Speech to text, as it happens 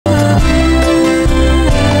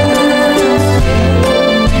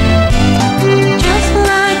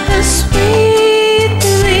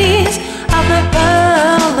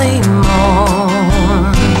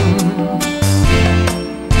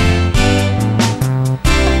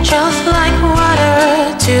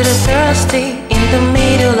stay in the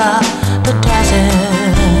middle of the desert.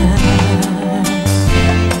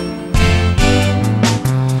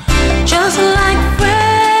 Just like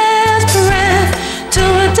fresh breath to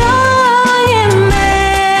a dying man.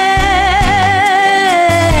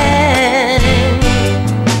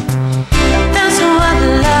 That's what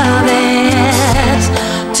love is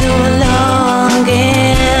to a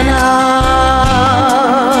longing heart.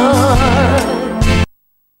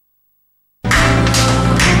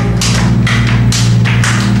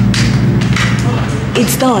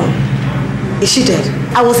 It's done. Is she dead?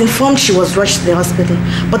 I was informed she was rushed to the hospital,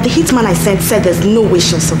 but the hitman I sent said there's no way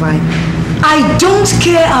she'll survive. I don't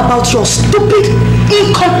care about your stupid,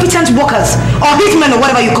 incompetent workers, or hitmen, or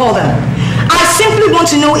whatever you call them. I simply want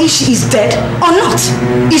to know if she is dead or not.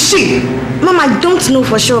 Is she? Mom, I don't know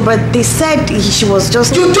for sure, but they said she was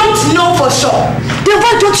just... You don't know for sure? Then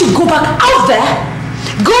why don't you go back out there?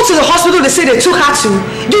 Go to the hospital they say they took her to,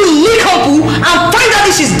 do Nikompu, and find out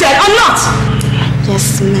if she's dead or not.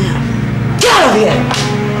 Yes, ma'am. Get out of here!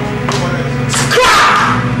 Scrap!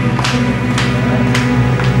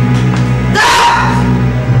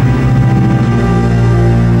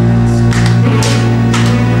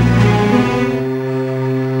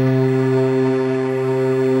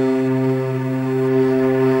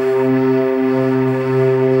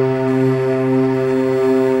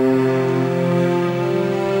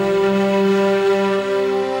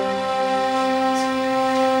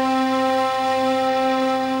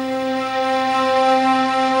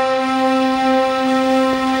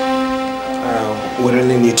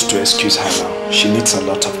 To excuse her now. She needs a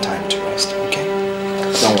lot of time to rest, okay?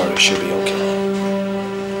 Don't worry, she'll be okay.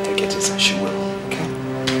 Take it easy, she will, okay?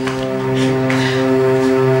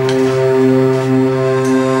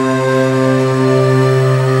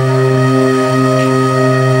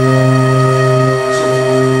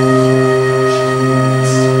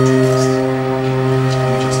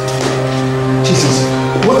 Jesus,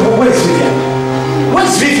 where is Vivian? Where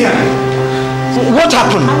is Vivian? What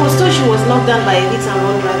happened? I was told she was knocked down by a hit and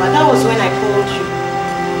run driver. That was when I called you.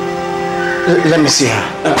 Let me see her.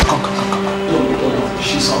 Come. Don't.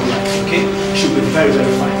 She's all right, okay? She'll be very,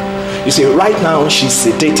 very fine. You see, right now she's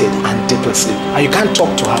sedated and deep asleep. And you can't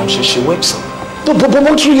talk to her until she wakes up. But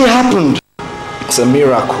what really happened? It's a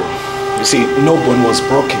miracle. You see, no bone was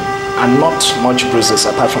broken and not much bruises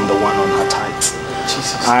apart from the one on her thighs.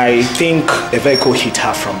 Jesus. I think a vehicle hit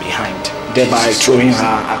her from behind, thereby throwing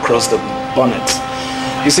her across the bonnet.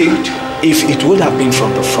 You see, if it would have been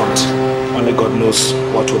from the front, only God knows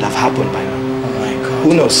what would have happened by now. Oh my God.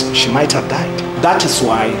 Who knows? She might have died. That is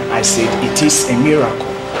why I said it is a miracle.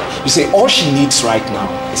 You see, all she needs right now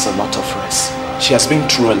is a lot of rest. She has been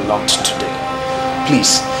through a lot today.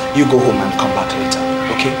 Please, you go home and come back later,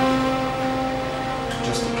 okay?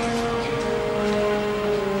 Just okay.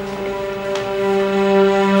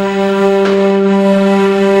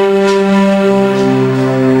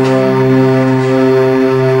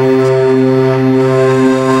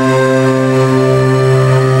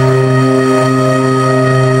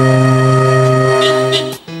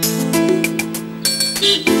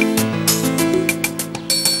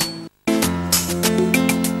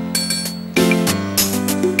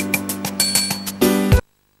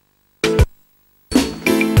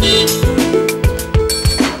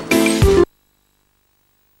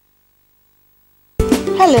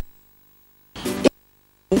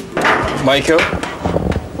 Micheal?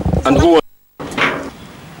 And who are you?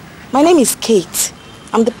 My name is Kate.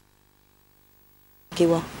 I'm the... Okay,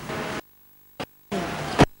 well.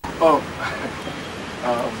 Oh,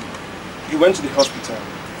 you went to the hospital.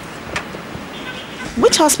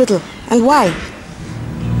 Which hospital? And why?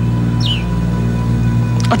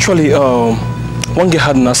 Actually, one guy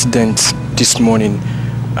had an accident this morning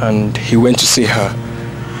and he went to see her.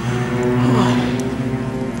 Oh.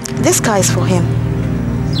 This car is for him.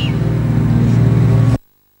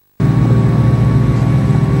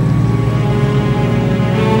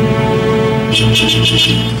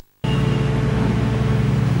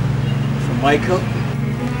 For Micheal?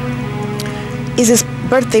 It's his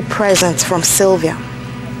birthday present from Sylvia.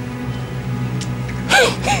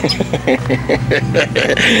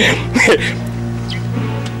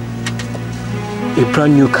 A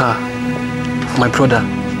brand new car for my brother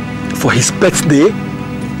for his birthday.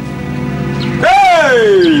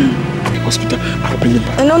 Hey! Hospital, I'll bring him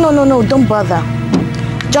back. No, don't bother.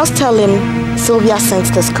 Just tell him Sylvia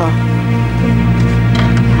sent this car.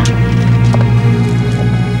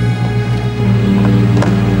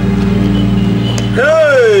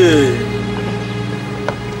 Hey!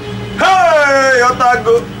 Hey,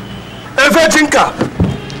 Otago! A virgin car!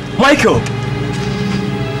 Micheal!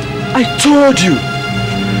 I told you!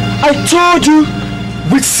 I told you,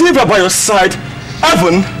 with Sylvia by your side,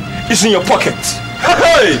 heaven is in your pocket.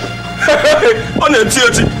 Hey! On a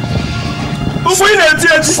theater.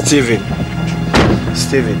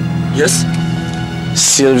 Steven. Yes?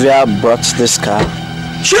 Sylvia brought this car?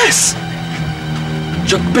 Yes!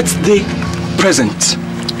 Your birthday present.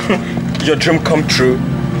 Your dream come true.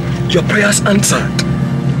 Your prayers answered.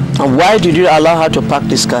 And why did you allow her to park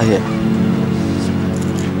this car here?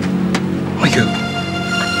 Michael,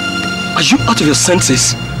 are you out of your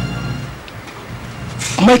senses?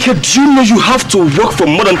 Michael, do you know you have to work for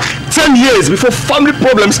more than 10 years before family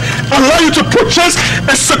problems allow you to purchase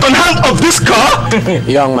a second hand of this car?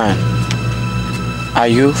 Young man, are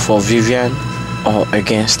you for Vivian or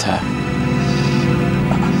against her?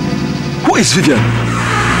 Who is Vivian?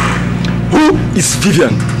 Who is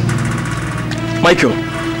Vivian? Michael,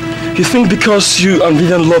 you think because you and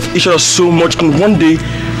Vivian love each other so much and one day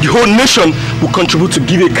the whole nation will contribute to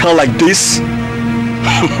give you a car like this?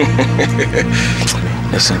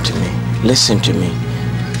 Listen to me.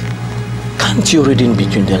 Can't you read in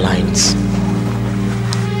between the lines?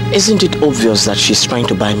 Isn't it obvious that she's trying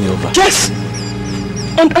to buy me over? Yes!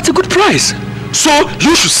 And at a good price. So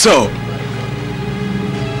you should sell.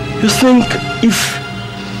 You think if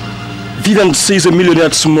Vivian sees a millionaire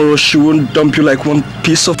tomorrow, she won't dump you like one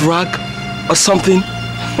piece of rag or something?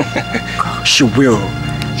 She will.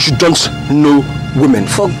 She don't know women.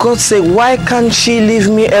 For God's sake, why can't she leave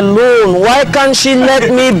me alone? Why can't she let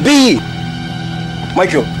me be?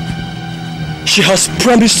 Michael, she has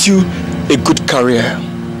promised you a good career.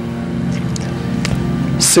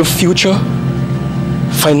 Safe future,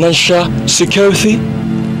 financial security.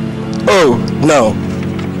 Oh, now,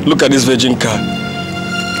 look at this virgin car.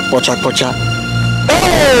 Pocha, pocha.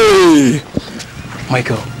 Hey!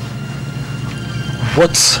 Michael,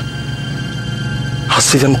 what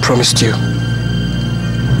has Vivian promised you?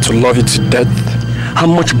 To love you to death? How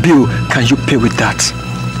much bill can you pay with that?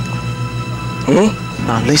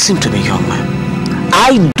 Now listen to me, young man.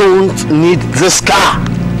 I don't need this car.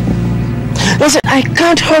 Listen, I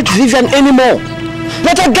can't hurt Vivian anymore.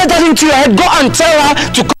 Let her get that into your head. Go and tell her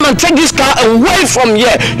to come and take this car away from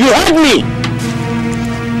here. You heard me?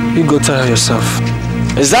 You go tell her yourself.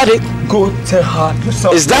 Is that it? Go tell her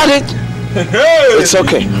yourself. Is that it? Hey! It's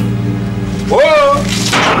okay. Whoa!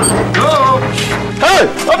 No! Hey!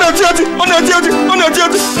 On the theater!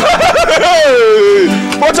 Hey!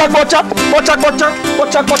 Pocha!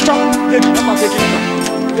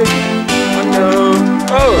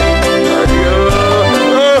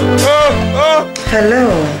 Hello.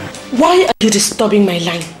 Why are you disturbing my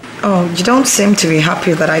line? Oh, you don't seem to be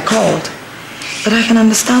happy that I called. But I can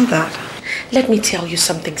understand that. Let me tell you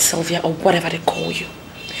something, Sylvia, or whatever they call you.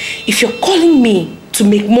 If you're calling me to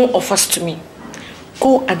make more offers to me,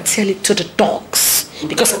 go and tell it to the dogs,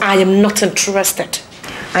 because I am not interested.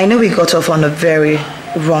 I know we got off on a very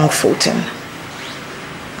wrong footing.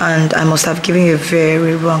 And I must have given you a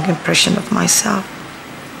very wrong impression of myself.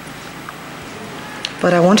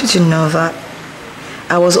 But I wanted to know that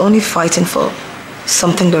I was only fighting for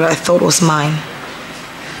something that I thought was mine.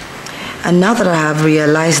 And now that I have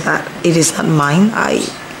realized that it is not mine,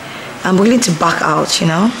 I'm willing to back out, you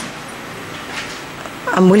know?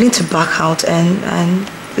 I'm willing to back out and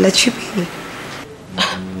let you be.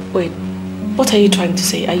 Wait, what are you trying to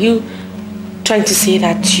say? Are you trying to say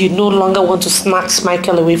that you no longer want to snatch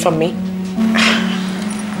Micheal away from me?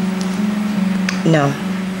 No.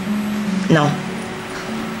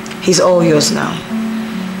 He's all yours now.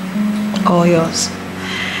 All yours.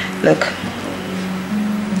 Look,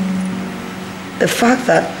 the fact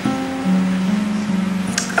that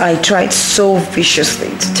I tried so viciously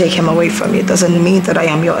to take him away from you doesn't mean that I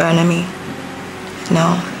am your enemy.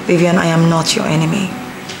 No, Vivian, I am not your enemy.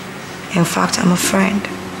 In fact, I'm a friend.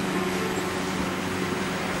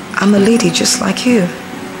 I'm a lady just like you.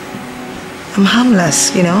 I'm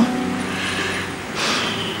harmless, you know.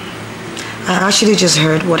 I actually just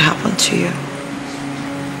heard what happened to you.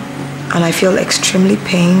 And I feel extremely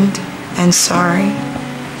pained and sorry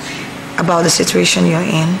about the situation you're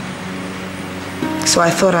in. So I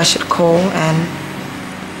thought I should call and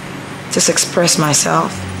just express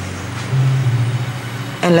myself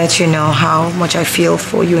and let you know how much I feel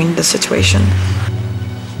for you in the situation.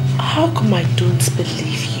 How come I don't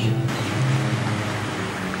believe you?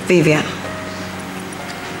 Vivian,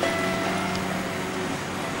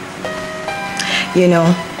 you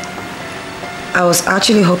know, I was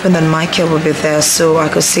actually hoping that Micheal would be there so I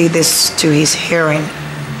could say this to his hearing.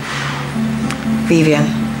 Vivian,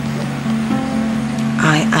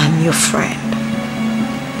 I am your friend.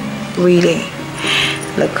 Really.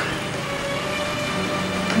 Look,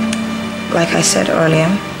 like I said earlier,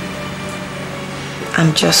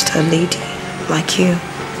 I'm just a lady like you.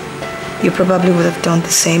 You probably would have done the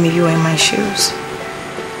same if you were in my shoes.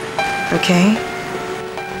 Okay?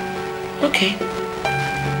 Okay.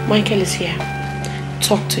 Micheal is here.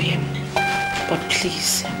 Talk to him. But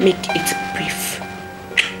please, make it brief.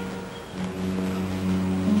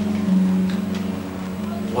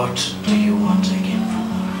 What do you want again from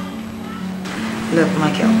her? Look,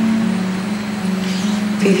 Micheal.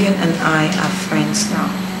 Vivian and I are friends now.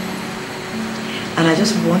 And I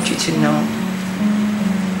just want you to know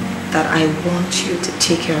that I want you to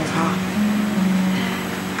take care of her.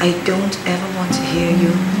 I don't ever want to hear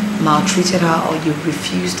you maltreated her or you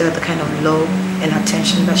refused her the kind of love and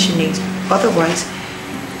attention that she needs. Otherwise,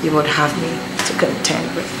 you would have me to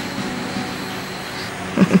contend with.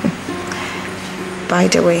 By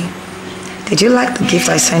the way, did you like the gift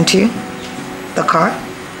I sent you? The car?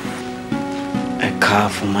 A car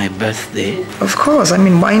for my birthday? Of course, I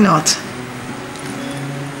mean, why not?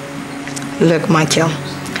 Look, Micheal,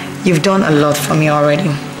 you've done a lot for me already.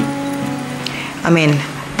 I mean,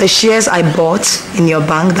 the shares I bought in your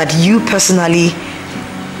bank that you personally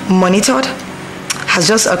monitored has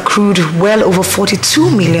just accrued well over 42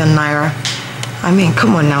 million naira. I mean,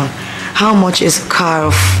 come on now. How much is a car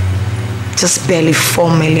of just barely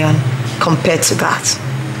 4 million compared to that?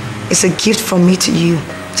 It's a gift from me to you,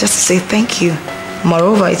 just to say thank you.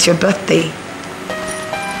 Moreover, it's your birthday.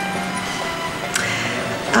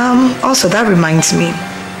 Also, that reminds me.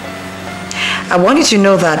 I want you to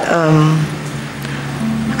know that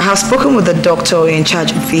I have spoken with the doctor in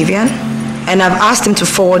charge of Vivian, and I've asked him to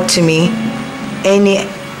forward to me any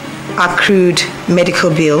accrued medical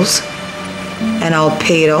bills, and I'll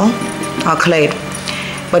pay it all. I'll clear it.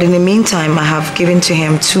 But in the meantime, I have given to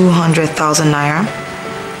him 200,000 naira,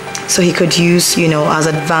 so he could use, you know, as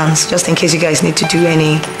advance, just in case you guys need to do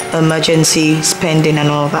any emergency spending and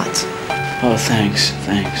all that. Oh, thanks.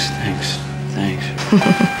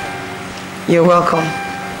 You're welcome.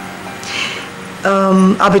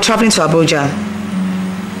 I'll be traveling to Abuja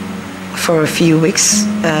for a few weeks,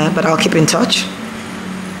 but I'll keep in touch.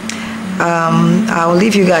 I'll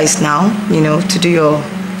leave you guys now, you know, to do your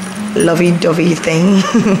lovey-dovey thing.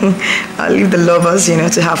 I'll leave the lovers, you know,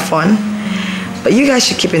 to have fun. But you guys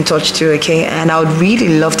should keep in touch too, okay? And I would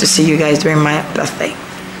really love to see you guys during my birthday.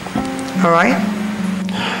 All right?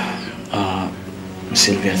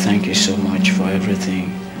 Sylvia, thank you so much for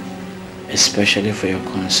everything, especially for your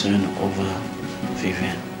concern over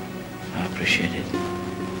Vivian. I appreciate it.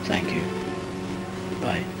 Thank you.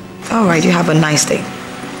 Bye. All right, you have a nice day.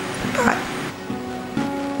 Bye.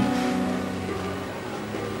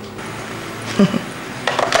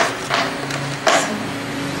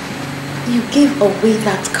 You gave away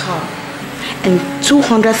that car and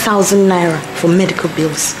 200,000 naira for medical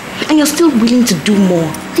bills, and you're still willing to do more.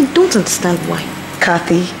 I don't understand why.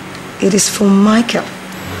 Kathy, it is for Micheal.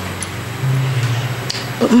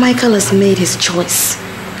 But Micheal has made his choice.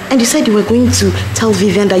 And you said you were going to tell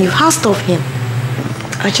Vivian that you asked of him.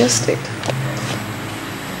 I just did.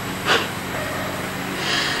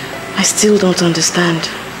 I still don't understand.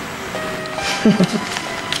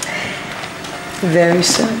 Very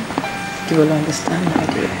soon, you will understand, my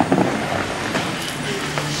dear.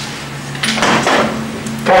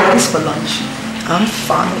 What is for lunch? I'm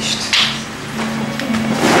famished.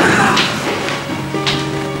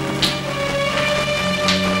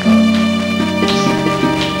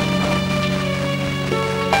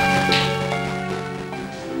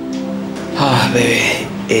 Baby,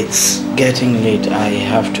 it's getting late. I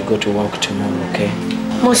have to go to work tomorrow, okay?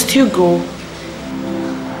 Must you go?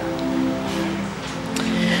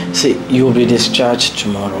 See, you'll be discharged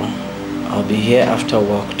tomorrow. I'll be here after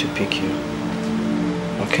work to pick you.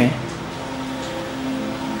 Okay?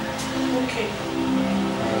 Okay.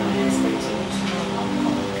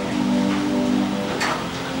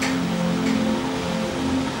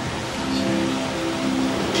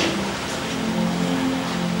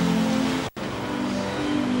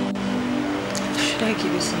 Should I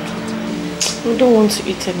give you something to eat? I don't want to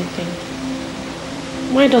eat anything.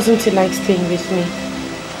 Why doesn't he like staying with me?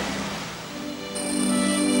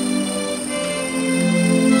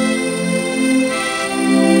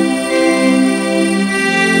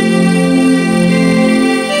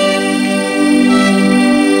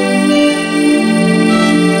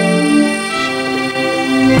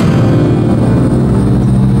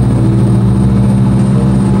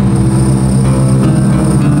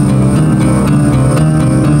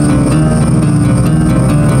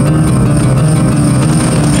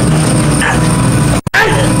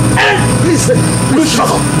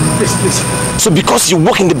 So because you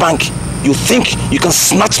work in the bank, You think you can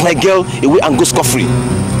snatch my girl away and go scot-free?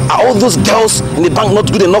 Are all those girls in the bank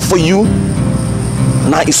not good enough for you?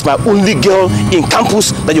 Now it's my only girl in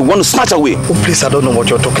campus that you want to snatch away. Oh, please, I don't know what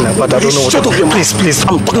you're talking about. I don't know what Shut up your mouth. Please, please.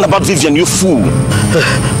 I'm talking about Vivian, you fool.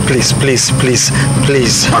 Please, please, please,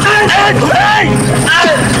 please.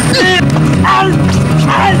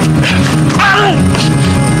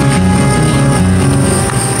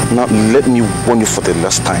 Now let me warn you for the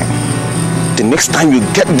last time. The next time you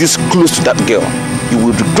get this close to that girl, you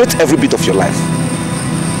will regret every bit of your life.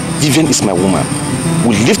 Vivian is my woman.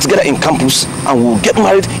 We live together in campus and we'll get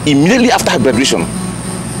married immediately after her graduation.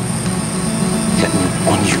 Let me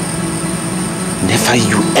warn you. Never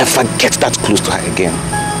you ever get that close to her again,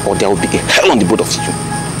 or there will be a hell on the both of you.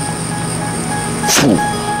 Fool.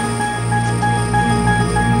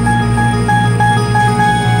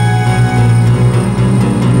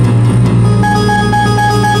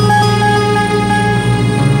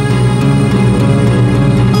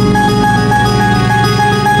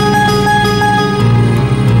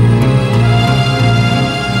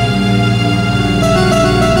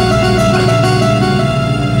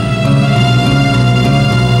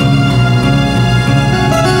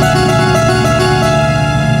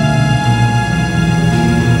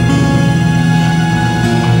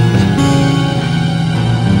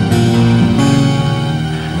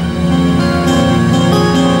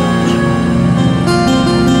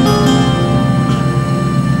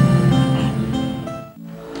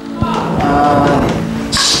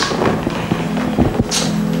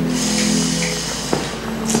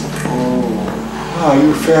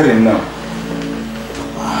 Fair enough.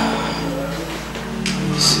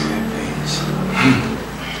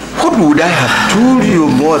 What would I have told you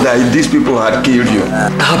more that these people had killed you?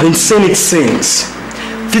 I have been saying it since.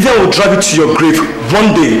 Vivian will drive you to your grave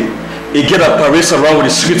one day. A girl that parades around with a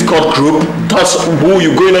secret cult group. That's who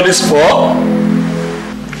you're going on this for?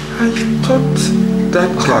 I thought that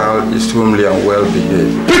child is homely and well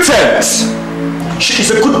behaved. Pretense! She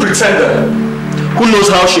is a good pretender. Who knows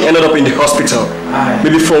how she ended up in the hospital?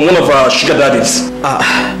 Maybe from one of our sugar daddies.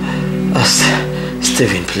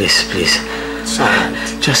 Stephen, please.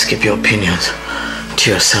 Just keep your opinions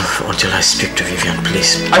to yourself until I speak to Vivian,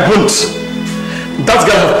 please. I won't. That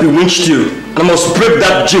girl has bewitched you, and I must break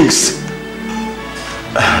that jinx.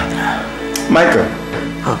 Michael.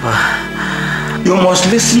 Papa. You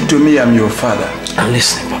must listen to me, I'm your father. I'm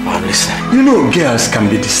listening, Papa, I'm listening. You know girls can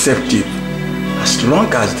be deceptive as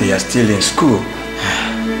long as they are still in school.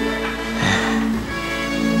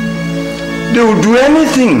 They will do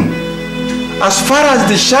anything as far as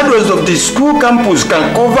the shadows of the school campus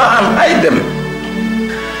can cover and hide them.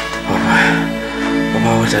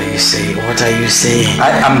 Papa, what are you saying? What are you saying?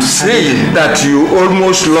 I am saying that you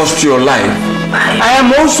almost lost your life. I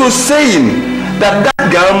am also saying that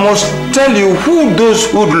that girl must tell you who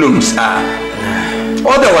those hoodlums are.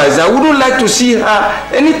 Otherwise, I wouldn't like to see her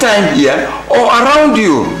anytime here or around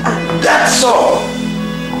you. That's all.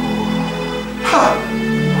 Huh.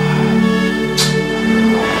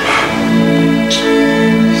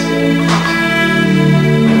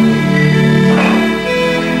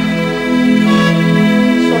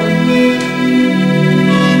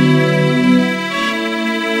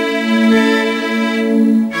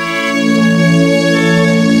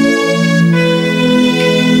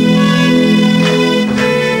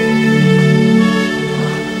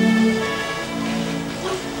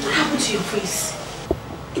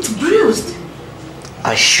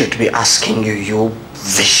 I should be asking you, you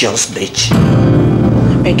vicious bitch.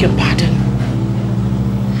 I beg your pardon.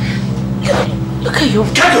 Look at you.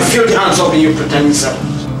 Can't you feel the hands up in your pretending self?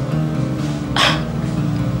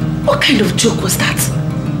 What kind of joke was that?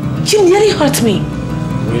 You nearly hurt me.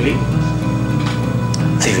 Really?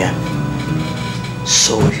 Vivian,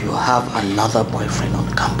 so you have another boyfriend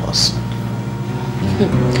on campus?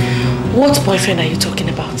 What boyfriend are you talking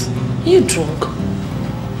about? Are you drunk?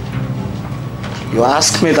 You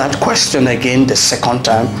ask me that question again the second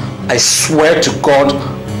time, I swear to God,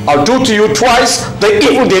 I'll do to you twice the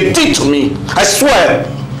evil they did to me. I swear.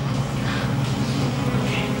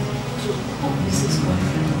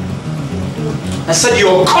 I said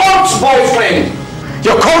your cult boyfriend.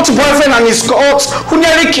 Your cult boyfriend and his cults who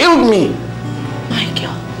nearly killed me.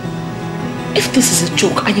 Michael, if this is a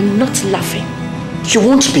joke, I am not laughing. You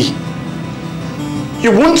won't be.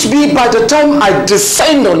 You won't be by the time I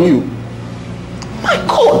descend on you. My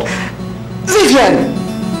God, Vivian,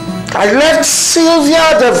 I left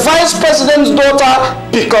Sylvia, the vice president's daughter,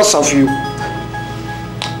 because of you.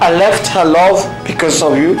 I left her love because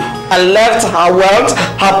of you. I left her wealth,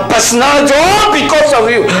 her personality, all because of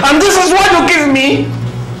you. And this is what you give me?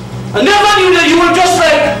 I never knew that you were just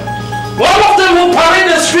like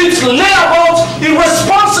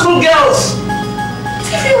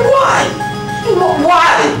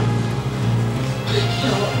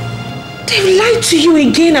They've lied to you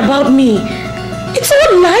again about me. It's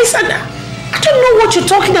all lies and I don't know what you're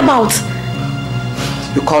talking about.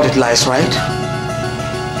 You called it lies, right?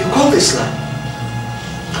 You call this lie?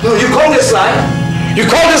 No, you call this lie? You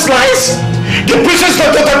call this lies? The prisoners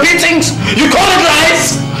that took the beatings? You call it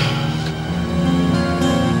lies?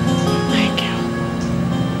 Micheal,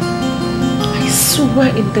 I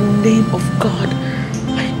swear in the name of God,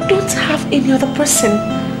 I don't have any other person.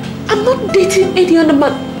 I'm not dating any other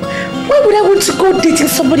man. Why would I want to go dating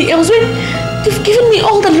somebody else when you've given me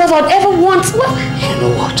all the love I'd ever want? What? You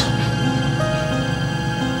know what?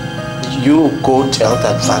 You go tell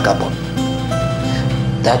that vagabond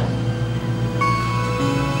that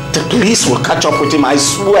the police will catch up with him, I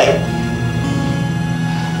swear.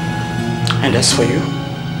 And as for you,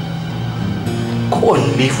 go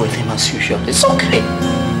and live with him as usual. It's okay.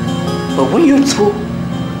 But when you're through,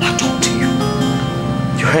 I'll talk to you.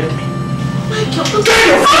 You heard me? Micheal, get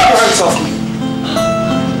your hands off me.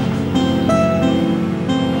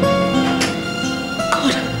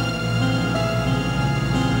 God,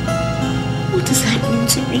 what is happening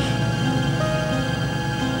to me?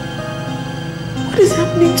 What is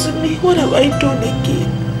happening to me? What have I done again?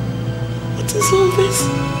 What is all this?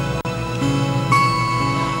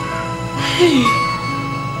 Hey,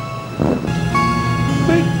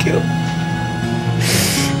 Micheal,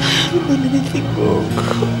 I haven't done anything wrong.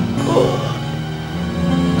 God.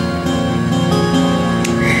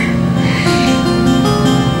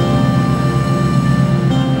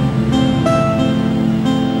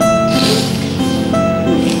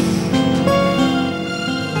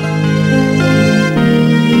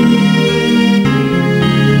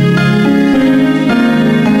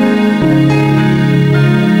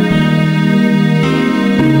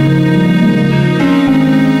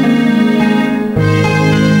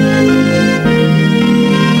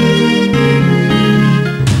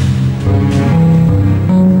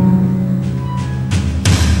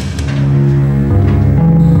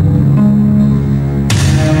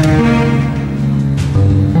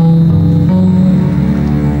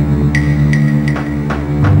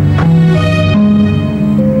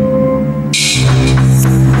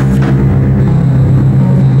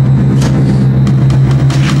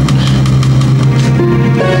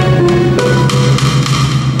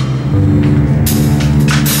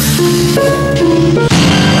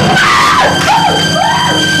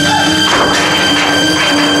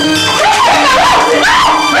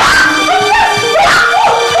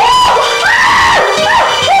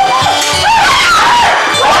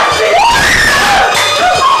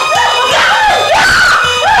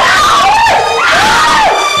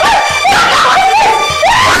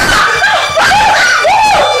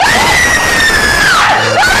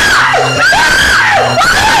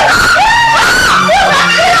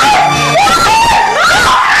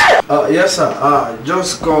 Yes, sir.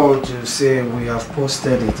 Just called to say we have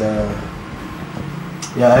posted it.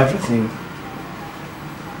 Yeah, everything.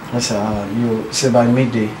 Yes, sir. You say by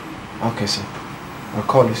midday. Okay, sir. I'll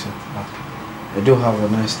call you, sir. I do have a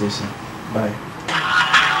nice day, sir. Bye.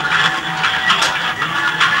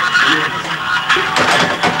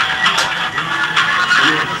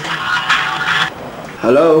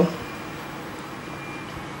 Hello?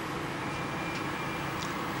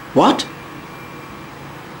 What?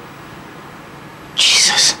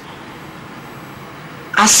 Jesus.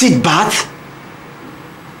 Acid bath?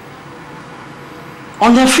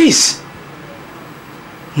 On their face?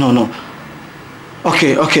 No.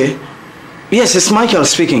 Okay. Yes, it's Micheal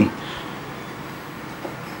speaking.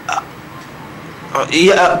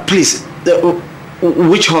 Yeah, please.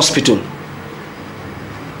 Which hospital?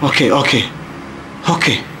 Okay. Oh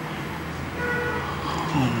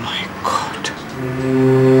my God.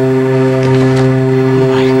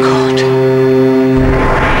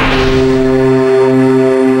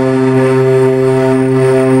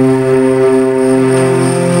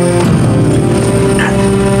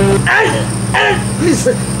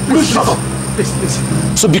 Please.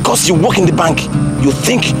 So because you work in the bank, you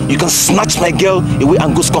think you can snatch my girl away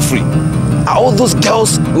and go scot-free? Are all those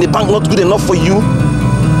girls in the bank not good enough for you?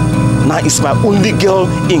 Now it's my only girl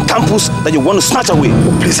in campus that you want to snatch away.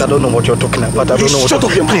 Oh, please, I don't know what you're talking about. I don't know what. Shut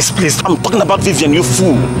up your mouth. Please. I'm talking about Vivian, you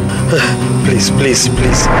fool. Please.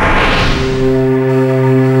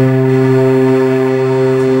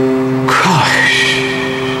 Gosh.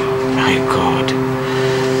 My God.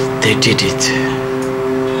 They did it.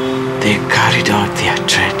 They carried out their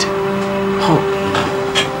threat. Oh no.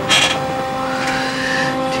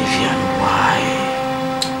 Vivian, why?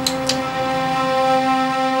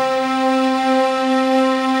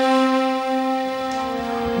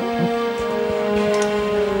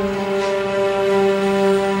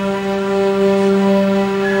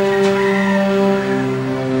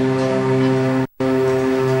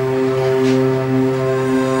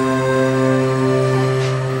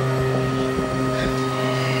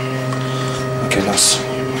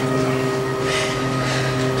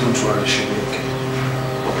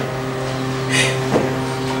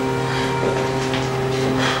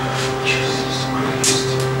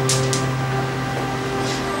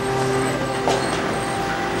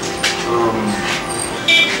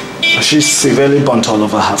 She's severely burnt all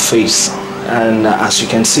over her face, and as you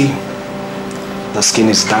can see, the skin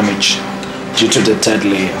is damaged due to the third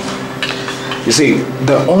layer. You see,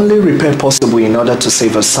 the only repair possible in order to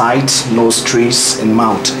save her sight, nose, trees, and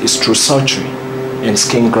mouth is through surgery and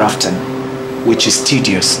skin grafting, which is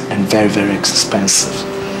tedious and very, very expensive.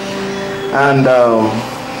 And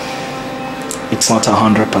it's not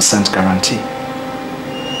 100% guarantee.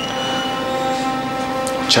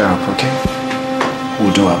 Cheer up, okay?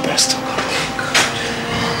 We'll do our best.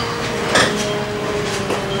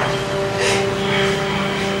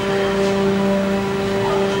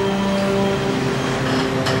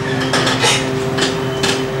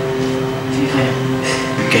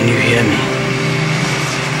 Can you hear me?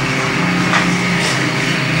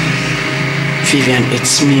 Vivian,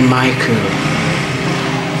 it's me, Micheal.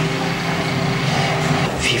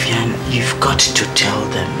 Vivian, you've got to tell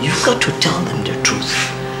them. You've got to tell them the truth.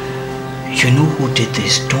 You know who did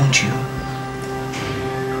this, don't you?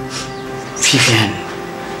 Vivian,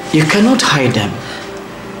 you cannot hide them.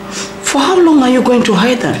 For how long are you going to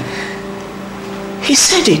hide them? He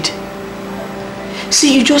said it.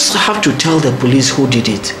 See, you just have to tell the police who did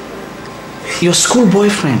it. Your school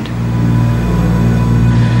boyfriend.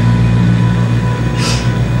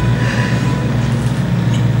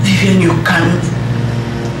 Vivian, you can't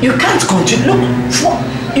continue. Look,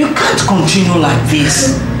 you can't continue like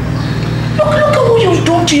this. Look at what you've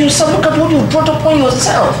done to yourself. Look at what you've brought upon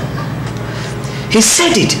yourself. He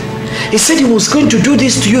said it. He said he was going to do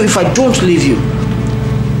this to you if I don't leave you.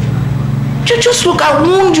 Just look, I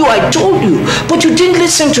warned you, I told you, but you didn't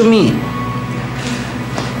listen to me.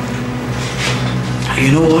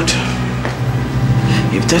 You know what?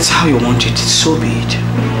 If that's how you want it, so be it.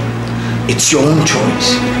 It's your own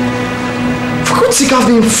choice. For God's sake, I've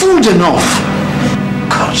been fooled enough.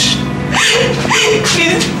 Gosh.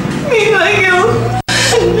 Please, Micheal.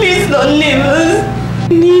 Please don't leave us.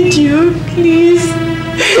 I need you, please.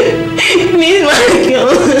 Please,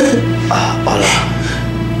 Micheal. Ola,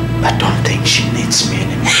 I don't think she needs me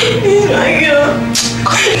anymore. Please, Micheal.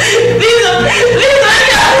 Please, Micheal.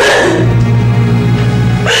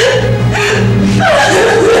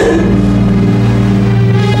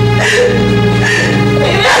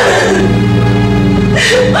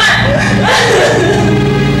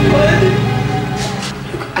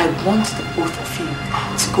 Look, I want the both of you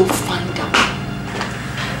to go find out.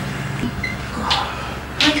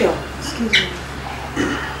 Micheal, excuse me.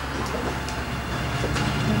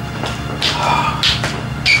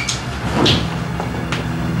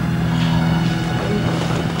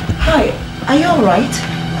 Hi, are you alright?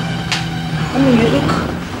 I mean, you look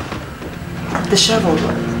disheveled.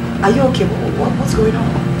 Are you okay? What's going on?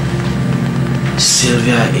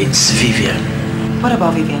 Sylvia, it's Vivian. What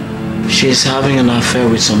about Vivian? She's having an affair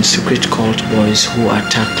with some secret cult boys who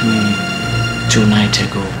attacked me 2 nights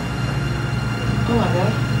ago. Oh my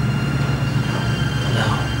God. No.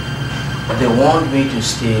 They want me to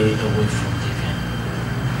stay away from Vivian.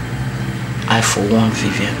 I forewarned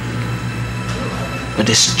Vivian. But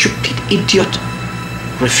the stupid idiot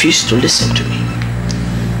refused to listen to me.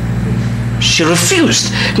 She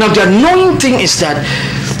refused. Now the annoying thing is that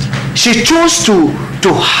she chose to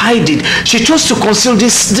hide it. She chose to conceal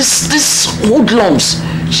this hoodlums.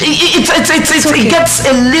 It gets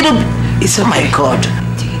a little. It's okay. Oh my God.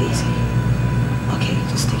 Take it easy. Okay,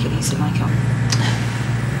 just take it easy, Micheal.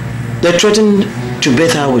 They threatened to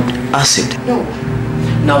bathe her with acid. No.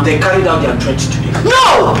 Now they carried out their threat today.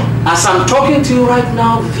 No! As I'm talking to you right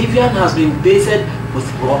now, Vivian has been bathed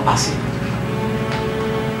with raw acid.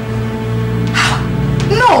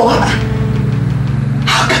 No!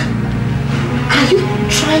 Are you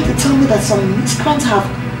trying to tell me that some miscreants have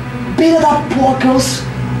bathed that poor girl's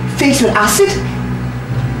face with acid?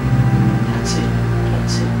 That's it.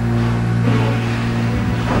 That's it.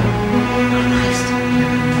 Christ.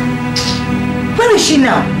 Where is she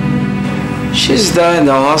now? She's there in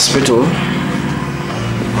the hospital.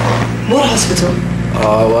 What hospital?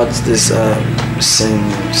 What's this?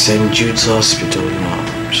 St. Jude's Hospital.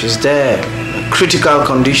 No. She's there. A critical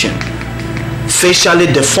condition. Facially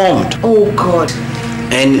deformed. Oh God.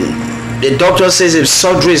 And the doctor says if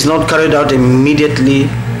surgery is not carried out immediately,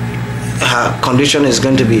 her condition is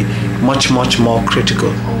going to be much, much more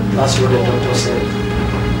critical. That's what the doctor said.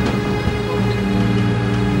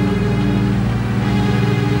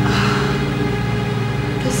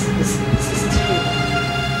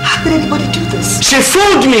 Did anybody do this? She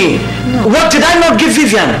fooled me! No. What did I not give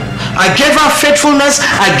Vivian? I gave her faithfulness,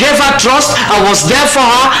 I gave her trust, I was there for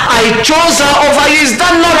her, I chose her over you. Is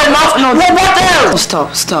that not enough? No. What else?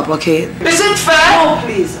 Stop, okay? Is it fair? No,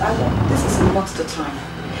 please. This is not the time.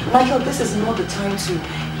 Micheal, this is not the time to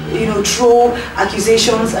throw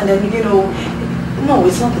accusations and then, no,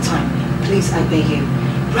 it's not the time. Please, I beg you.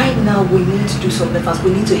 Right now, we need to do something fast.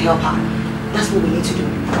 We need to help her. That's what we need to do.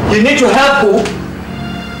 You need to help who?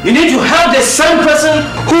 You need to help the same person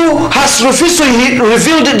who has refused to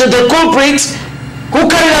reveal the culprit, who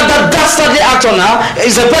carried out that dastardly act on her,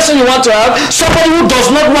 is the person you want to help, somebody who does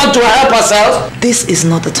not want to help herself. This is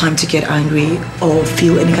not the time to get angry or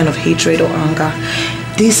feel any kind of hatred or anger.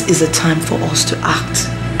 This is a time for us to act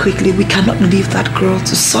quickly. We cannot leave that girl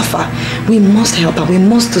to suffer. We must help her. We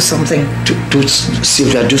must do something.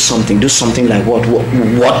 Sylvia, do something. Do something like what?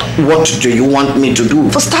 What do you want me to do?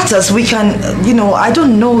 For starters, we can, I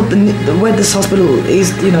don't know where this hospital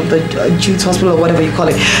is, the Jude's hospital or whatever you call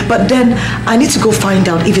it. But then I need to go find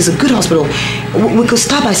out if it's a good hospital. We could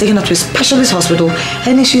start by taking her to a specialist hospital,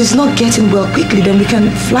 and if she's not getting well quickly, then we can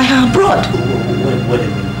fly her abroad. Wait a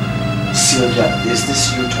minute. Sylvia, is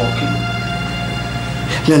this you talking?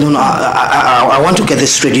 No, I want to get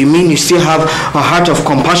this straight. You mean you still have a heart of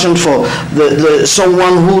compassion for the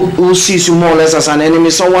someone who sees you more or less as an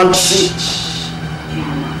enemy, someone... Enough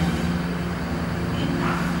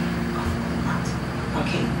of that.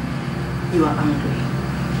 Okay? You are angry.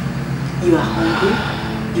 You are hungry.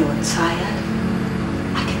 You are tired.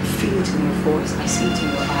 I can feel it in your voice. I see it in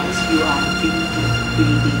your eyes. You are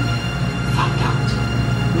really found out.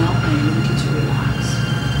 Now I need you to relax.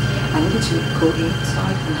 I need you to go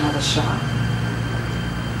inside and have a shower,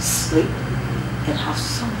 sleep, and have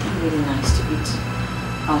something really nice to eat.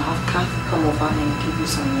 I'll have Kathy come over and give you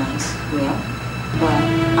some nice meal while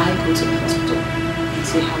I go to the hospital and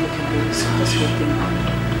see how we can really sort this whole thing out.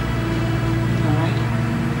 Alright?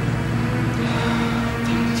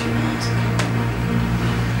 Thank you too much.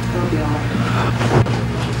 It'll be alright.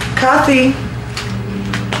 Kathy!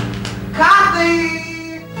 Kathy!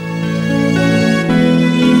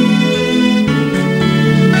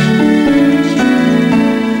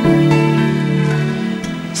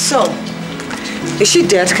 So, is she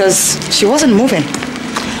dead? Because she wasn't moving.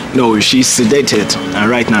 No, she's sedated, and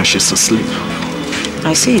right now she's asleep.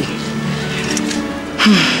 I see.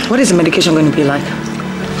 What is the medication going to be like?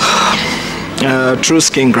 Through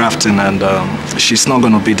skin grafting, and she's not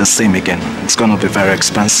going to be the same again. It's going to be very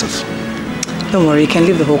expensive. Don't worry, you can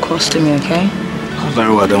leave the whole cost to me, okay?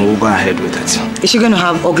 Very well, then we'll go ahead with it. Is she going to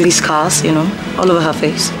have ugly scars, all over her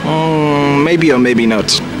face? Maybe or maybe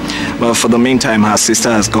not. But for the meantime, her sister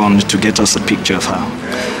has gone to get us a picture of her.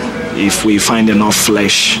 If we find enough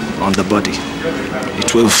flesh on the body,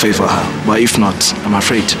 it will favor her. But if not, I'm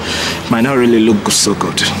afraid it might not really look so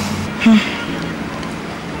good.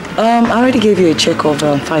 I already gave you a check of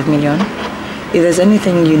 5 million. If there's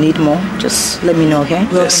anything you need more, just let me know, okay?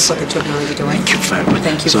 Yes. For the job you're already doing. Thank you very much.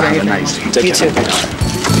 Thank you so very, have a very nice much. day. You too.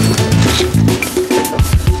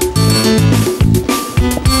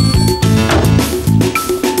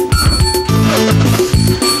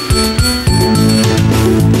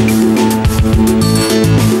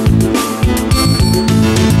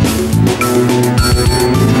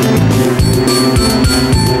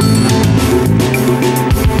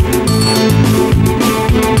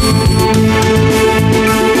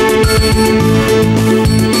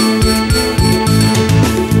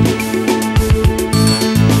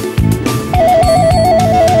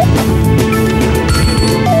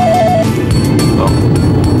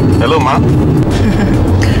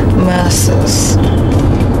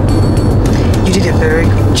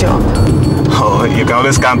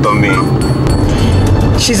 Count on me.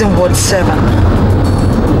 She's in Ward 7.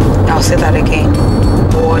 I'll say that again.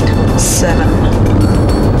 Ward 7.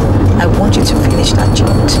 I want you to finish that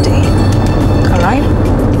job today. Alright?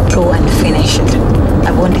 Go and finish it.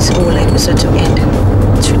 I want this whole episode to end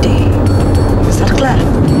today. Is that clear?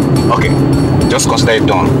 Okay. Just consider it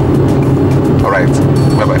done. Alright.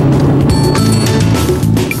 Bye-bye.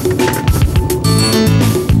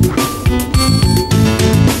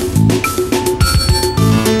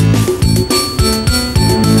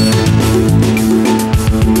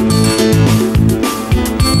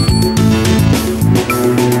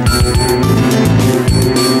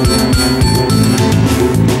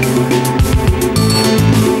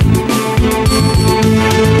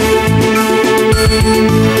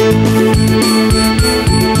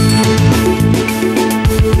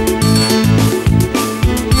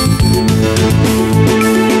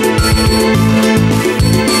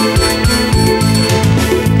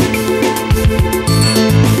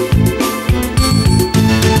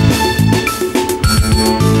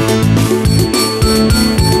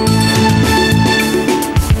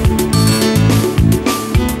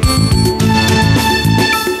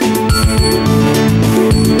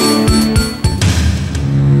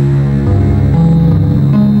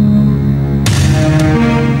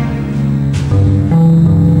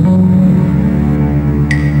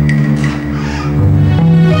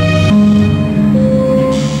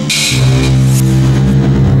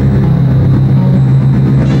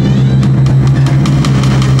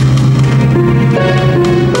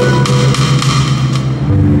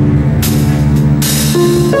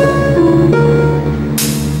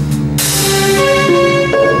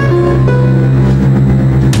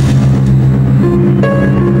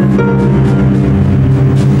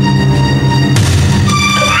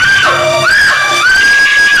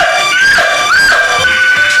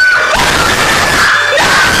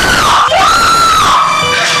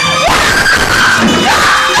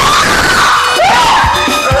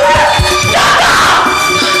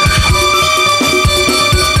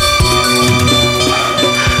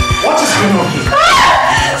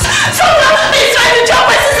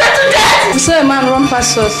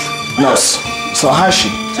 Nurse, so how is she?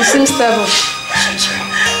 She seems stable.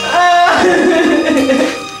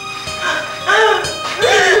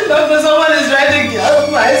 Doctor, someone is trying to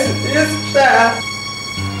kill my sister.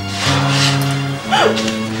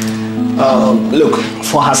 Look,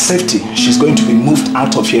 for her safety, she's going to be moved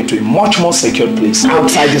out of here to a much more secure place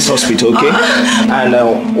outside this hospital, okay?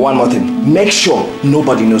 And one more thing, make sure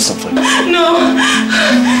nobody knows of it. No.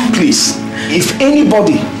 Please, if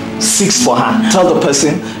anybody seeks for her, tell the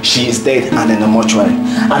person she is dead and in a mortuary.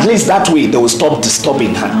 At least that way they will stop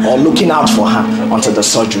disturbing her or looking out for her until the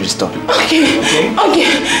surgery is done. Okay.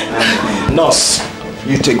 Okay. Nurse,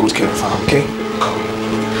 you take good care of her, okay?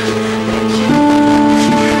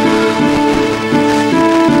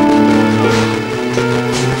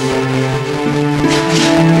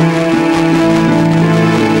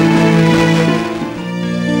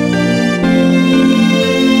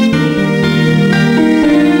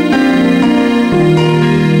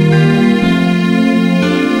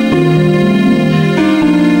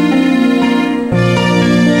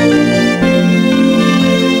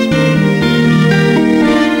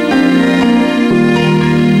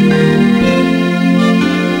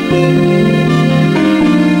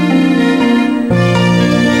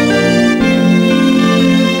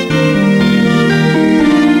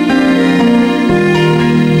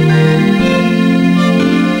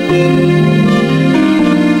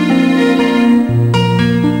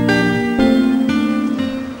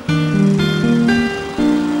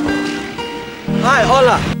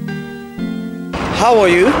 How are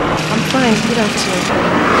you? I'm fine, good afternoon.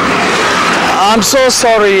 I'm so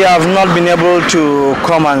sorry I've not been able to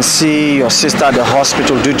come and see your sister at the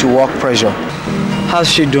hospital due to work pressure. How's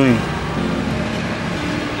she doing?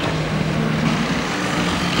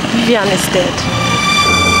 Vivian is dead.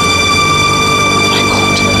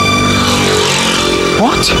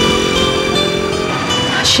 What?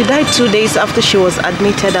 She died 2 days after she was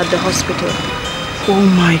admitted at the hospital. Oh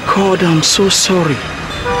my God, I'm so sorry.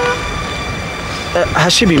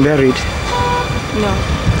 Has she been buried? No.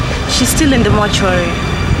 She's still in the mortuary.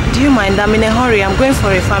 Do you mind? I'm in a hurry. I'm going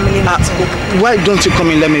for a family meeting. Why don't you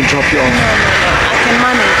come in? Let me drop you off. No. I can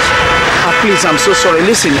manage. Please, I'm so sorry.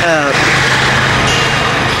 Listen,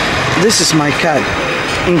 this is my card.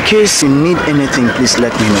 In case you need anything, please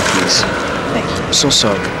let me know, please. Thank you. So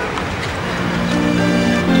sorry.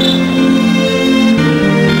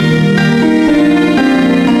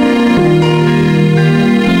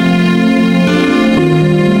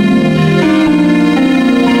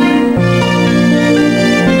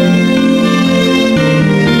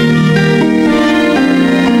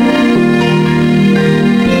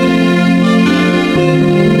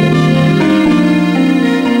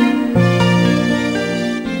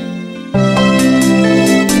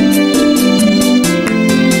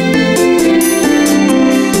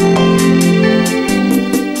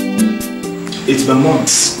 It's been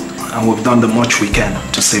months and we've done the much we can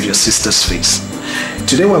to save your sister's face.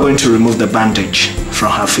 Today we're going to remove the bandage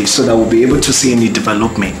from her face so that we'll be able to see any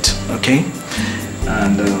development, okay?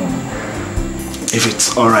 And if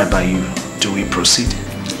it's alright by you, do we proceed?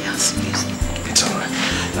 Yes, please. It's alright.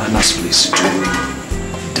 Nurse, please do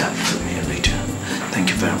that for me later. Thank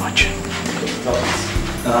you very much.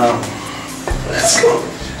 Let's go.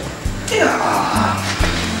 Yeah.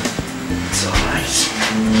 It's alright.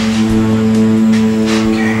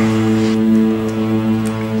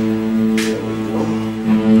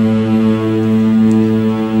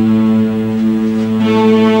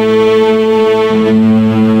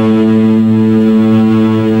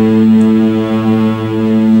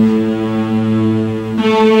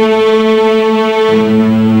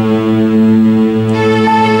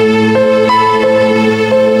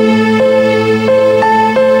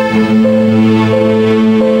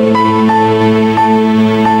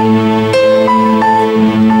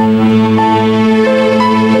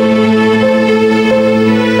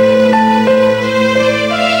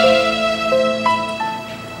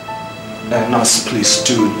 Nurse, please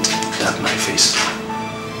do that my face.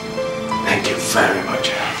 Thank you very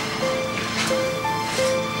much.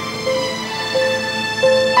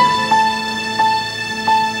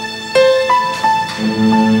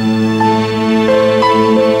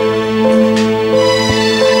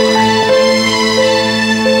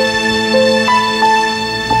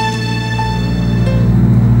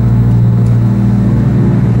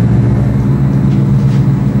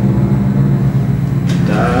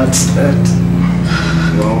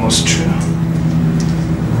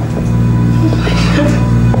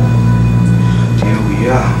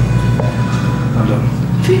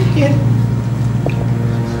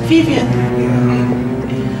 Vivian.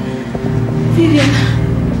 Vivian.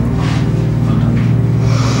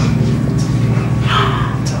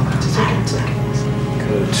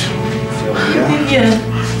 Good. Vivian.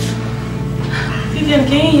 Vivian,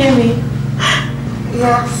 can you hear me?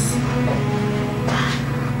 Yes.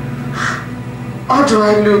 How do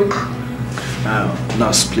I look?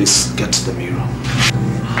 Nurse, please get to the mirror.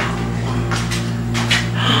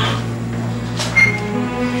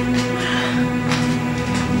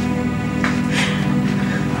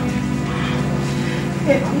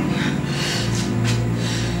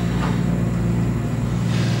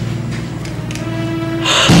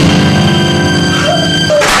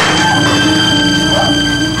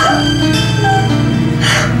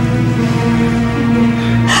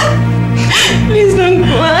 Please don't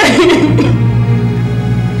cry.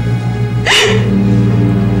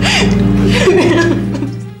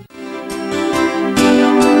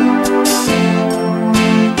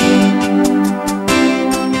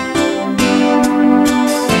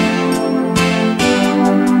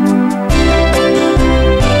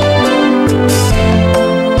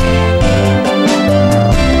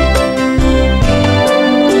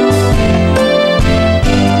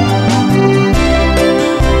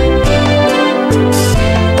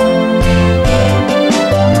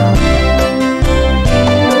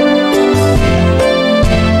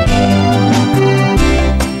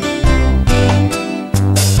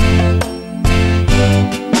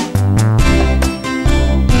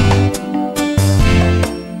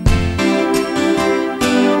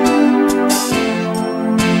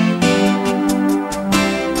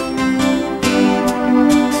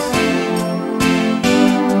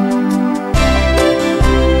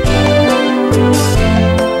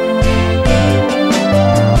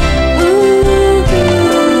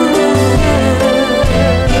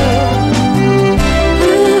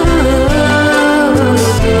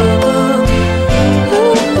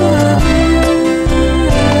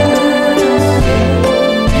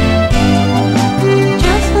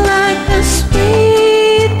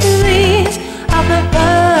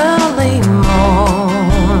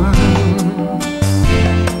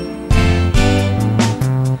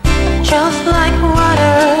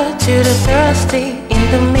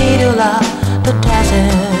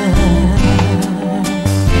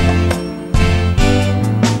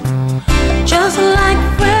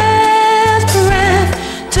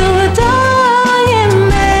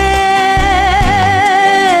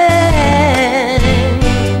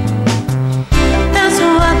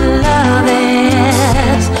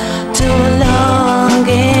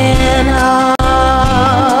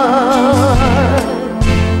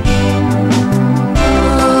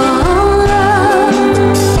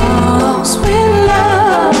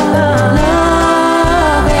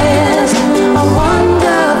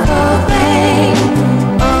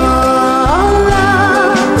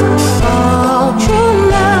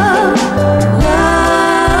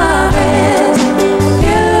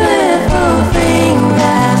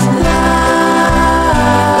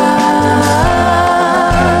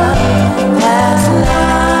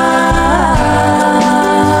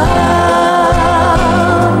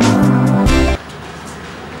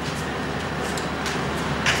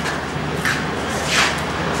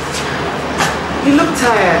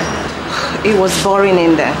 Boring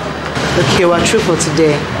in there. Okay, we're through for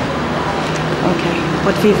today. Okay,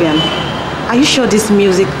 but Vivian, are you sure this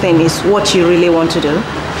music thing is what you really want to do?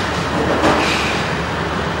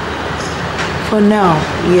 For now,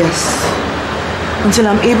 yes. Until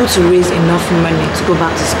I'm able to raise enough money to go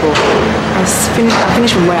back to school. I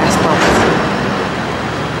finish from where I stopped.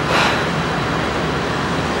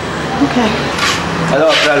 Okay. Hello.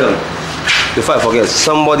 Before I forget,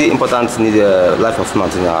 somebody important needs a life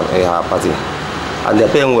performance in our party. And they're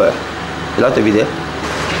paying well. You like to be there?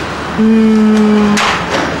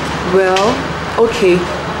 Well, okay.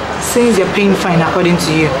 Since you're paying fine according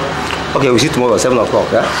to you. Okay, we'll see you tomorrow at 7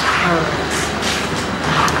 o'clock, yeah?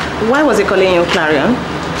 Why was he calling you Clarion?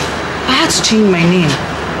 I had to change my name.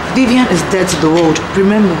 Vivian is dead to the world,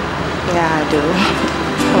 remember? Yeah, I do.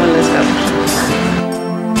 Come on, let's go.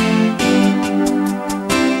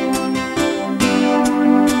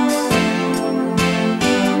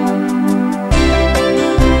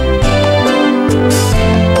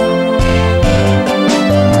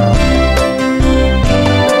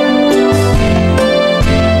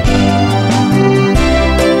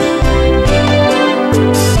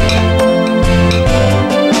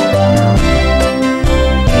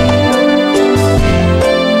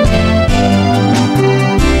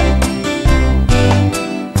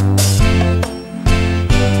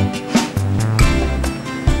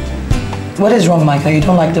 What is wrong, Michael? You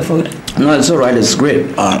don't like the food? No, it's alright, it's great.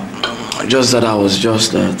 Just that I was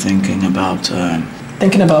just thinking about...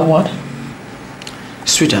 Thinking about what?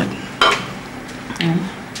 Sweetheart.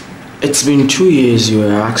 It's been 2 years you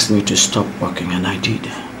asked me to stop working and I did.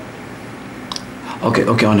 Okay,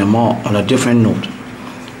 on a different note.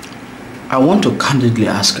 I want to candidly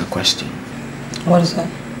ask a question. What is that?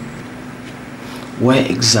 Where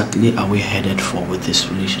exactly are we headed for with this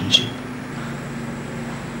relationship?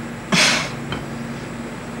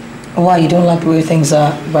 Why, you don't like the way things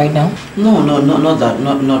are right now? No, not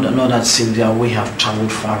that, Sylvia. We have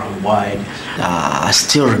traveled far and wide. I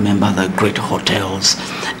still remember the great hotels,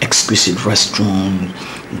 exquisite restaurants,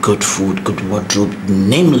 good food, good wardrobe,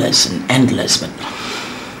 nameless and endless. But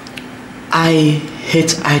I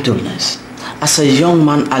hate idleness. As a young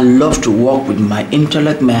man, I love to work with my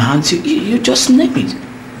intellect, my hands. You just name it.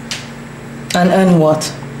 And earn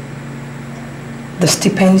what? The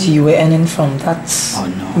stipends you were earning from that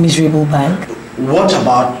miserable bank? What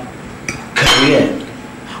about career?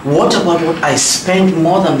 What about what I spent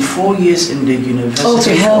more than 4 years in the university? Oh,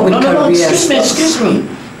 to hell with career. Excuse me.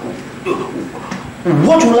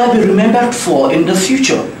 What will I be remembered for in the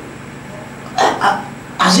future?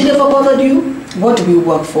 Has it ever bothered you? What do we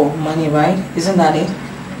work for? Money, right? Isn't that it?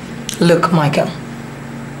 Look, Micheal.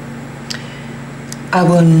 I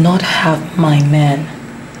will not have my man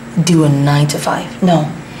do a 9 to 5. No.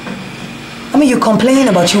 I mean, you complain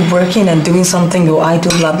about you working and doing something, you're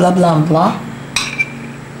idle, blah, blah, blah, blah.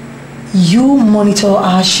 You monitor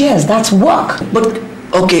our shares. That's work. But,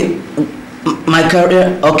 okay, my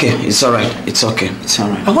career, okay, it's all right. It's okay. It's all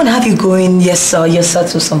right. I want to have you going, yes, sir,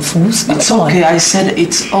 to some fools. It's okay. I said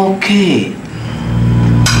it's okay.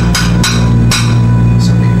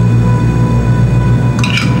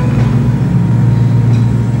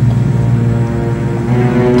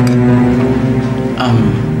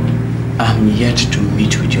 I'm yet to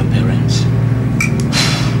meet with your parents.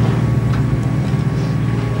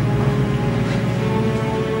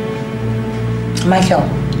 Micheal.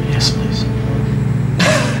 Yes, please.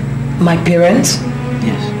 My parents?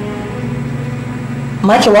 Yes.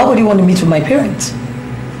 Micheal, why would you want to meet with my parents?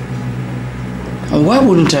 Why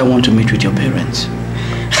wouldn't I want to meet with your parents?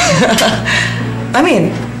 I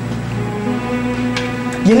mean,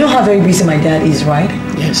 you know how very busy my dad is, right?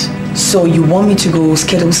 Yes. So you want me to go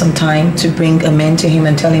schedule some time to bring a man to him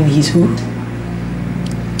and tell him he's who?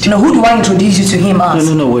 You know, who do I introduce you to him as?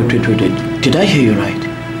 No, wait. Did I hear you right?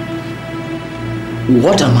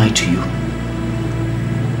 What am I to you?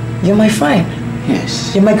 You're my friend.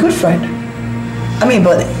 Yes. You're my good friend. I mean,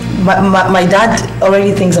 but my dad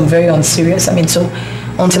already thinks I'm very unserious. I mean, so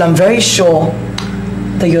until I'm very sure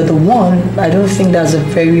that you're the one, I don't think that's a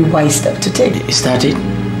very wise step to take. Is that it?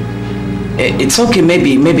 It's okay.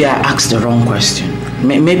 Maybe I asked the wrong question.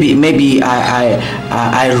 Maybe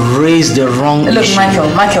I raised the wrong Look, issue.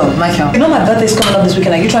 Micheal. You know my birthday's coming up this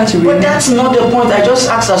weekend. Are you trying to read? But that's not the point. I just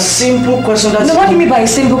asked a simple question. No, what do you mean by a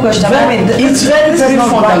simple question? It's very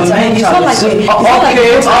fundamental. Right. It's not like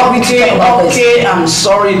Okay, I'm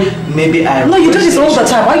sorry. Maybe I... No, you do this all the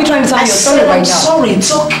time. Why are you trying to tell me you're sorry right now? I'm sorry.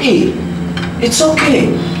 It's okay. It's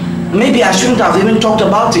okay. Maybe I shouldn't have even talked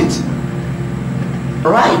about it.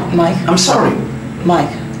 Right? Mike? I'm sorry. Mike?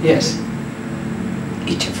 Yes.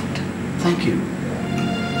 Eat your food. Thank you.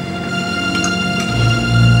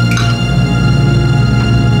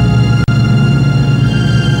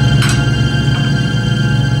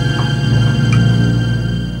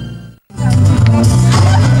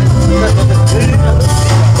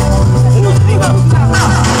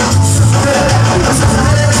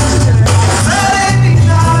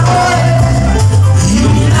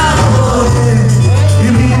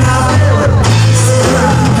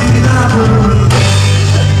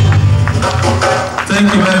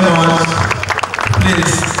 Thank you very much.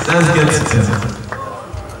 Please, let's get seated.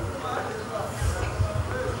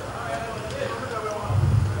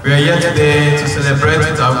 We are here today to celebrate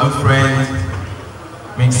with our good friend,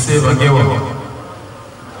 Micheal.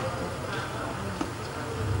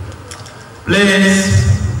 Please,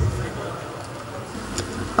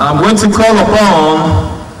 I'm going to call upon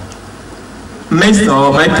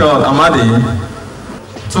Mr. Micheal Amadi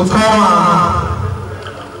to come and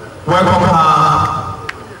welcome her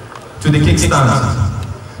to the kickstand.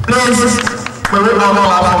 Please, we will now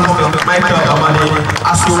allow Mr. Micheal Amadi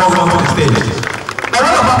as you walk onto the stage. A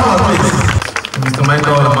round of applause, please. Mr.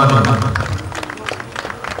 Micheal Amadi.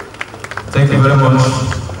 Thank you very much.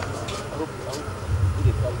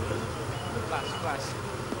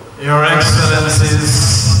 Your Excellencies,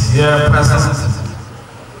 here present,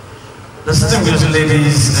 distinguished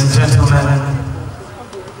ladies and gentlemen,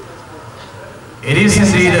 It is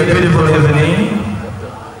indeed a beautiful evening.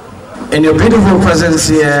 And your beautiful presence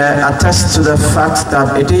here attests to the fact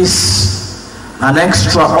that it is an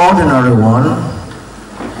extraordinary one,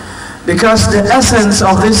 because the essence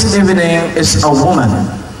of this evening is a woman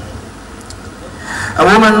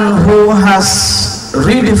who has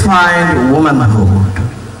redefined womanhood,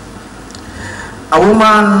 a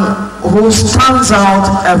woman who stands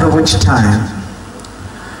out every which time.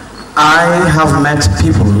 I have met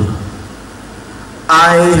people,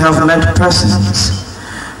 I have met persons,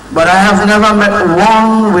 but I have never met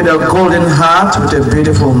one with a golden heart, with a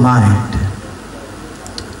beautiful mind.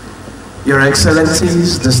 Your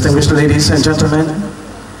Excellencies, distinguished ladies and gentlemen,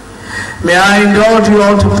 may I indulge you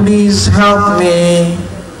all to please help me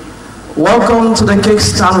welcome to the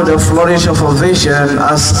kickstand with a flourish of ovation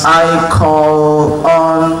as I call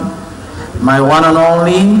on my one and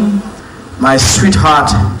only, my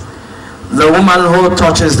sweetheart, the woman who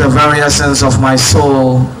touches the very essence of my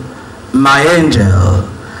soul, my angel,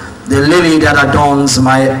 the lily that adorns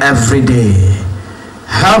my everyday.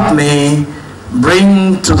 Help me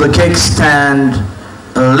bring to the cake stand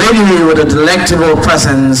a lady with a delectable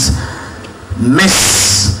presence,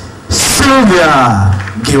 Miss Sylvia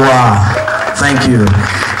Giwa. Thank you.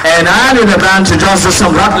 And I need the band to just do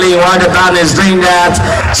some rattling while the band is doing that,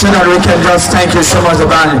 so that we can just thank you so much, the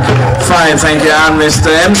band. Fine, thank you. And Mr.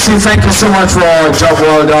 MC, thank you so much for a job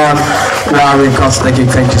well done. Wow, we got thank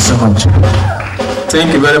you so much.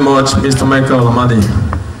 Thank you very much, Mr. Micheal Amadi.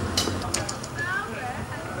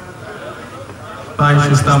 Fine,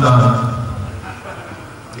 you stand by.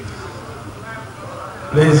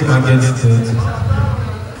 Please can get seated.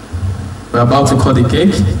 We're about to cut the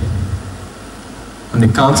cake on the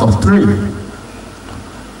count of 3.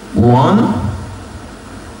 1,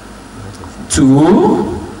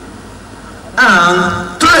 2,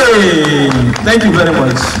 and 3. Thank you very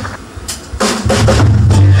much.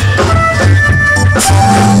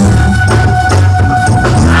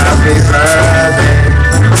 Happy birthday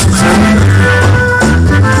to you.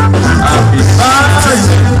 Happy birthday.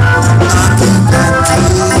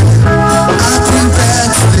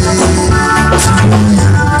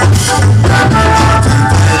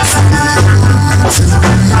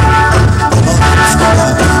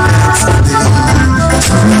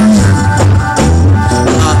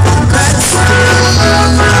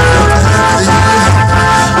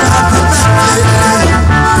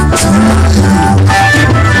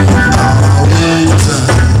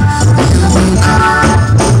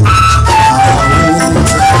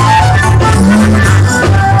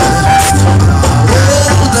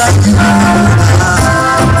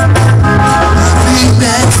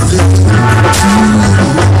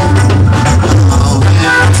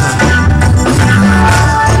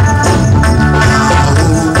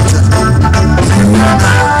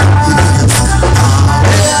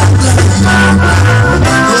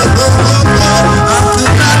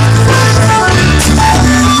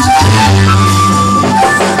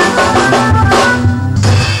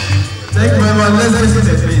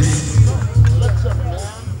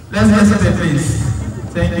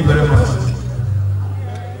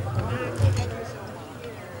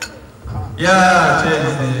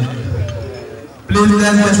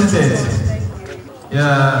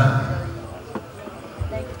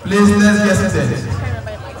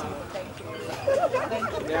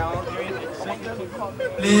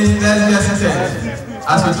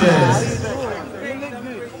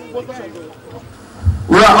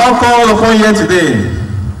 We are all called upon here today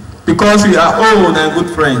because we are old and good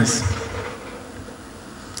friends.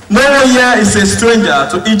 No one here is a stranger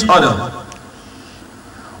to each other.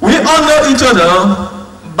 We all know each other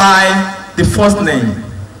by the first name.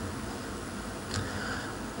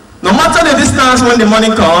 No matter the distance when the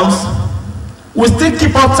morning comes, we still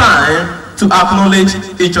keep up time to acknowledge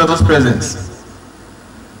each other's presence.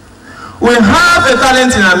 We have a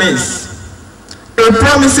talent in our midst, a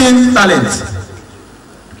promising talent.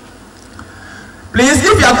 Please,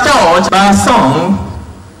 if you are touched by a song,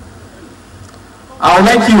 I would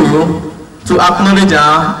like you to acknowledge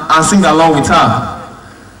her and sing along with her.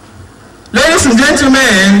 Ladies and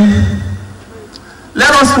gentlemen,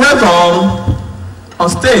 let us welcome on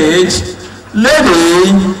stage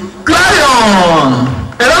Lady Clarion.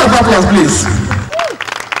 A round of applause, please.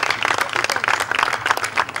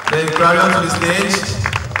 Lady Clarion to the stage.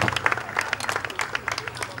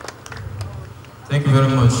 Thank you very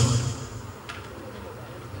much.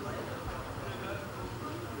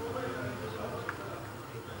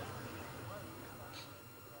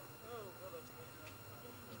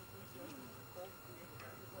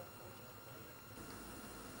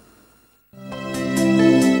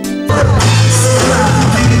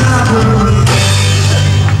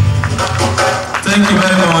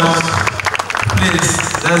 Please,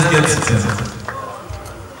 let's get seated.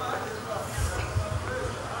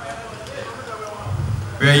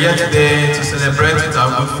 We are here today to celebrate with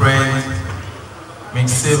our good friend,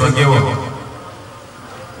 Micheal.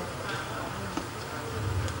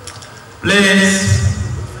 Please,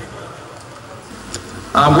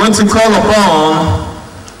 I'm going to call upon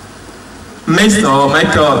Mr.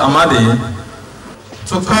 Micheal Amadi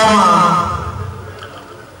to come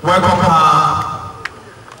and welcome her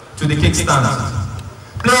to the kickstand.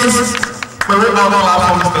 Please, we will now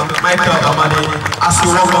allow Mr. Micheal Amadi as he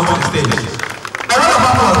walks onto the stage. A round of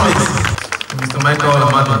applause, please. Mr. Micheal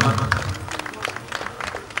Amadi.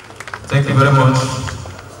 Thank you very much.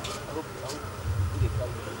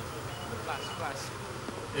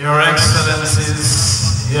 Your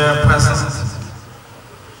Excellencies here present,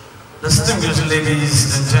 distinguished ladies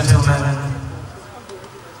and gentlemen,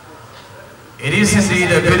 it is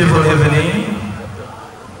indeed a beautiful evening.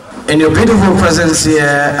 And your beautiful presence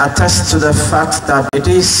here attests to the fact that it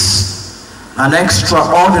is an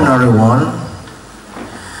extraordinary one,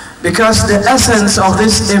 because the essence of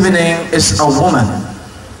this evening is a woman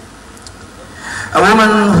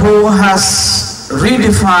who has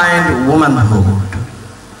redefined womanhood,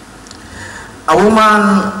 a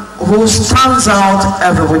woman who stands out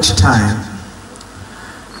every which time.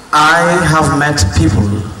 I have met people,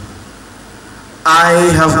 I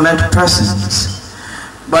have met persons,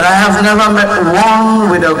 but I have never met one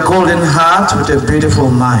with a golden heart, with a beautiful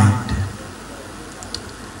mind.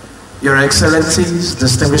 Your Excellencies,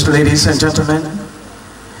 distinguished ladies and gentlemen,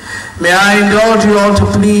 may I indulge you all to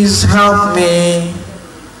please help me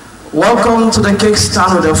welcome to the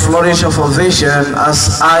kickstand with a flourish of ovation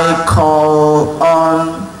as I call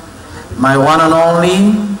on my one and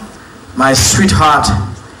only, my sweetheart,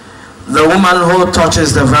 the woman who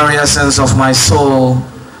touches the very essence of my soul,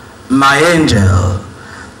 my angel,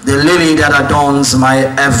 the lily that adorns my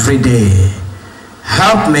everyday.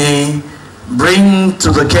 Help me bring to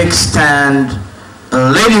the kickstand a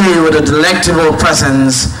lady with a delectable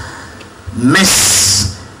presence,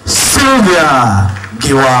 Miss Sylvia.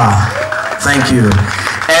 Thank you.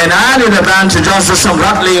 And I need the band to just do some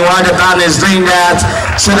rattling while the band is doing that,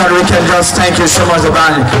 so that we can just thank you so much, the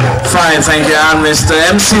band. Fine, thank you. And Mr.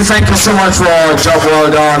 MC, thank you so much for a job well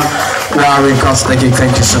done. Wow, thank you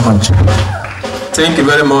so much. Thank you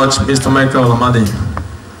very much, Mr. Micheal Amadi.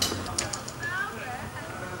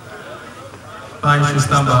 Fine, you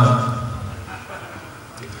stand by.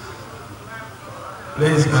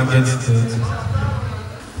 Please can get seated.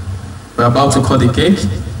 We're about to cut the cake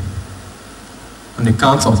on the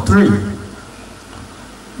count of 3.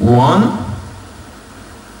 1,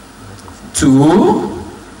 2,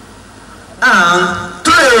 and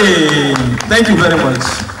 3. Thank you very much.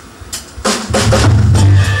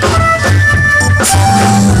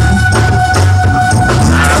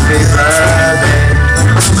 Happy birthday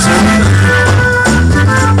to you.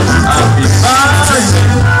 Happy birthday.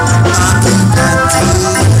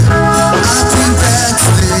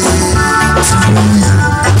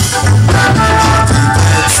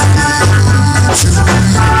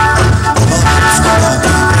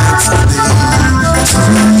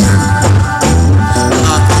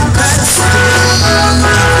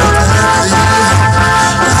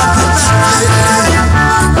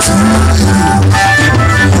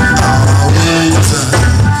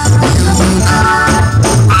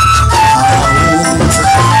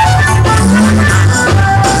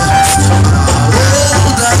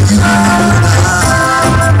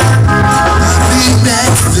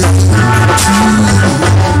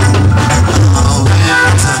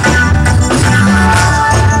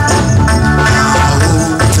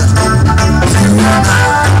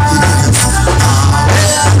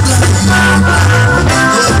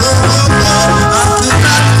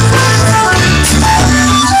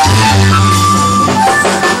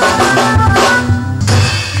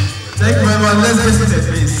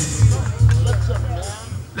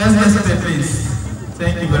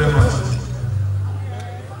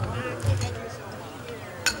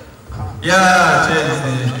 Yeah,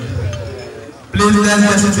 Chelsea. Please let's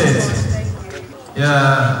get seated.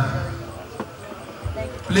 Yeah.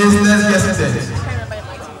 Please let's get seated.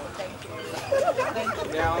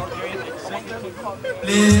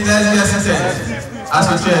 Please let's get seated. As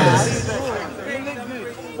we chairs.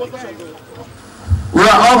 We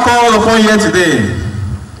are all called upon here today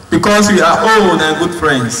because we are old and good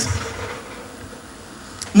friends.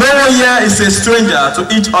 No one here is a stranger to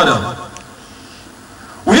each other.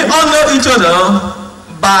 We all know each other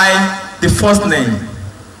by the first name.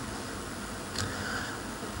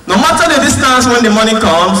 No matter the distance when the morning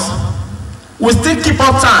comes, we still keep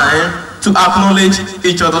up time to acknowledge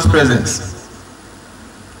each other's presence.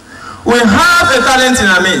 We have a talent in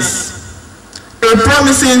our midst, a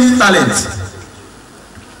promising talent.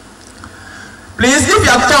 Please, if you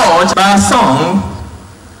are touched by a song,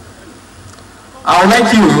 I would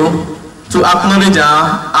like you to acknowledge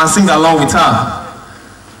her and sing along with her.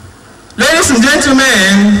 Ladies and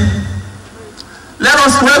gentlemen, let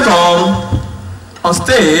us welcome on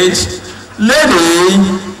stage Lady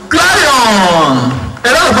Clarion. A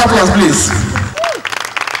round of applause, please.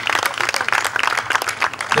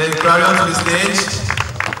 Lady Clarion to the stage.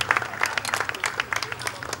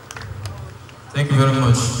 Thank you very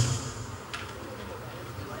much.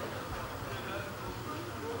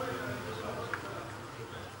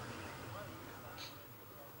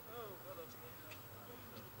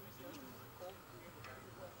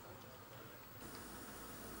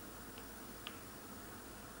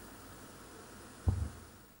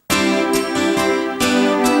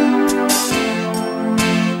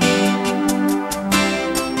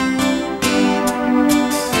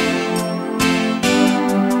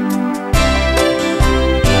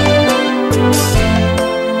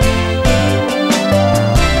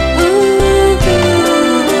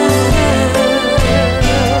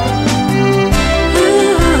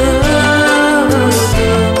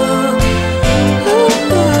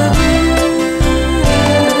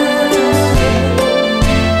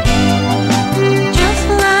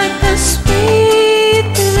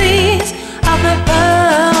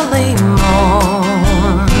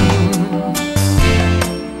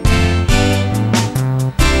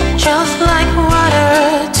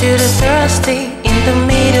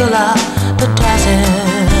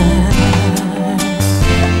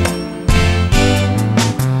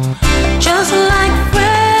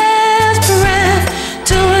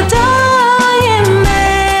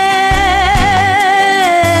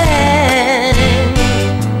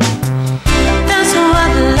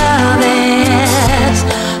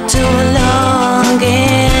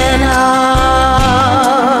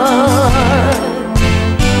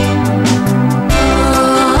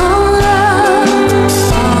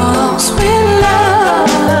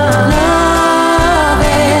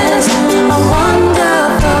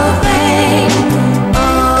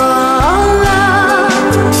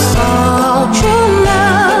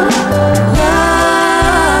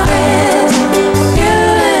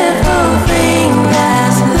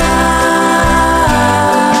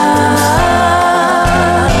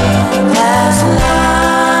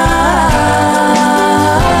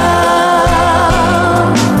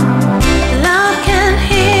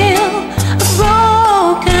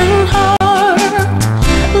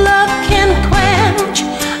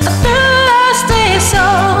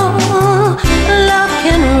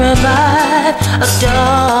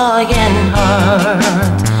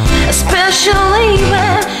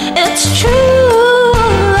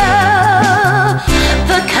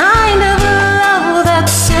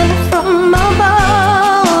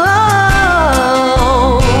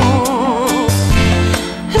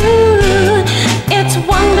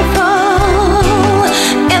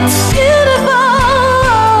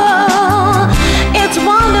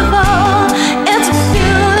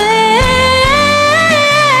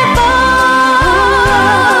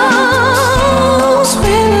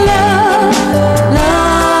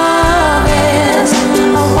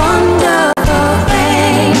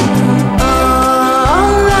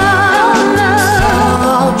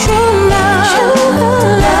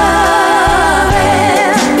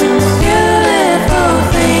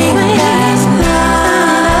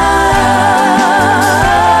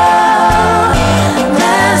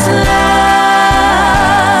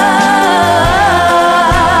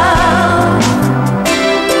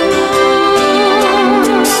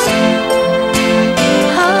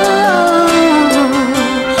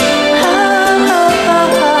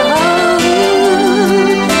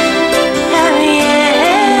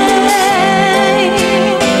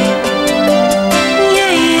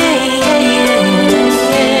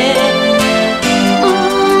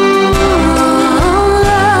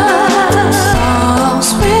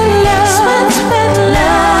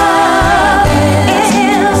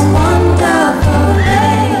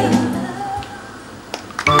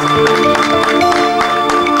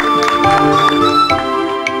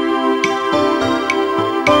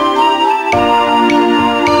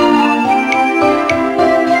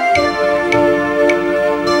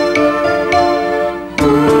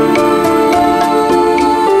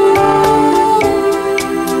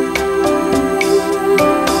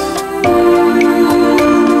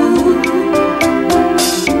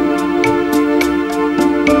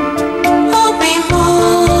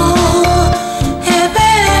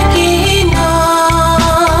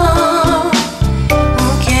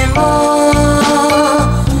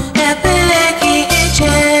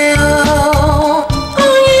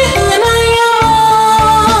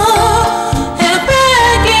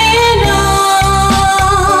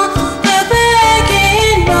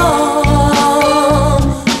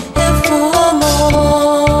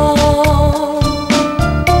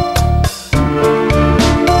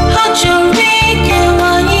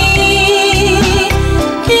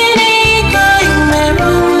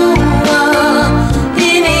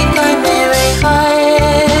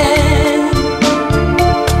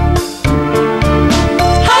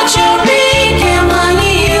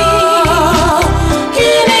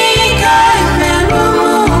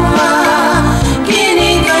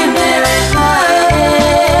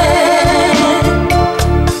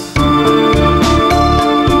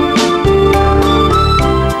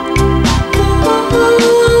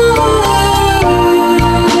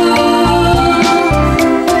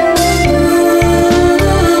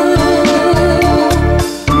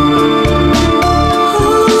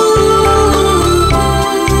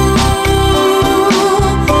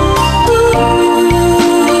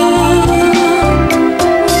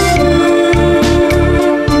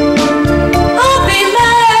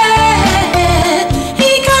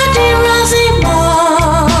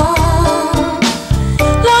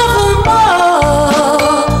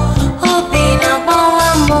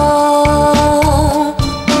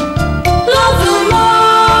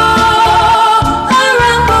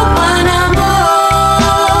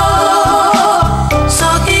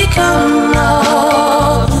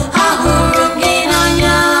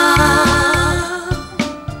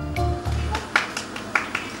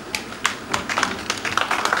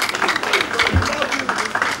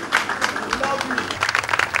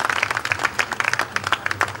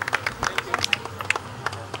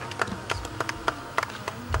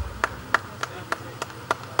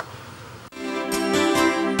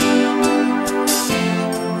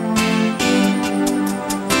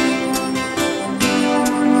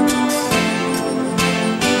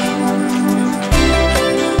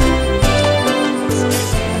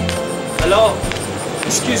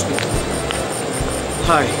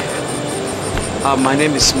 Hi. My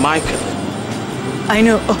name is Micheal. I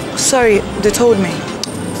know. Oh, sorry. They told me.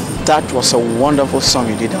 That was a wonderful song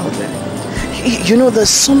you did out there. You know, there's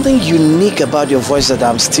something unique about your voice that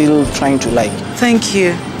I'm still trying to like. Thank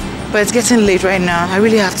you. But it's getting late right now. I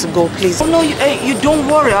really have to go, please. Oh, no, you don't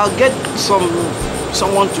worry. I'll get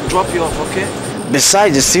someone to drop you off, okay?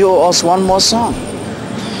 Besides, you still owe us one more song.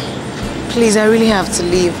 Please, I really have to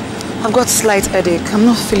leave. I've got slight headache. I'm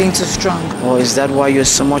not feeling too strong. Oh, is that why you're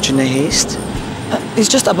so much in a haste? It's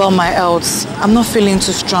just about my health. I'm not feeling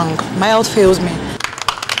too strong. My health fails me.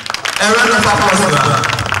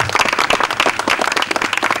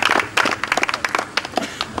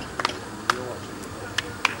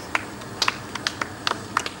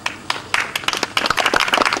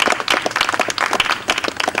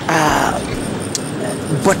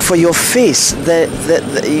 But for your face,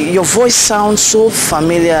 your voice sounds so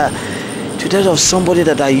familiar to that of somebody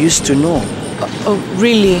that I used to know. Oh,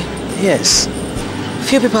 really? Yes.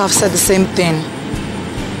 Few people have said the same thing.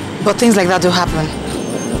 But things like that do happen.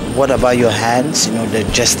 What about your hands? You know, the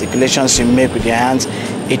gesticulations you make with your hands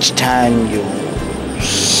each time you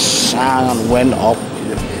sang and went up.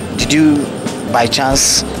 Did you, by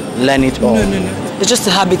chance, learn it all? No. It's just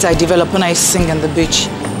a habit I develop when I sing on the beach.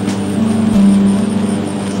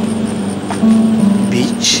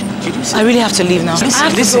 Beach? I really have to leave now.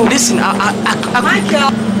 Listen.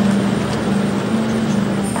 Micheal!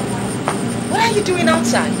 What are you doing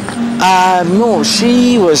outside? No,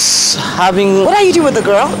 she was having... What are you doing with the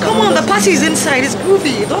girl? Come on, the party is inside. It's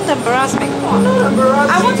groovy. Don't embarrass me. Come on. Not embarrassing.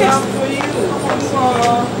 I want to for you.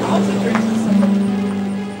 I want to drink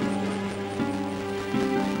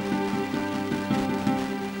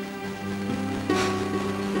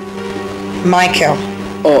something. Micheal.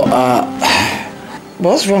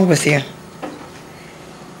 What's wrong with you?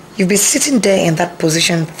 You've been sitting there in that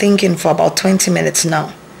position thinking for about 20 minutes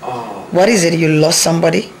now. What is it? You lost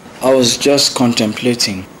somebody? I was just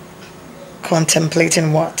contemplating.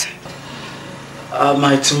 Contemplating what?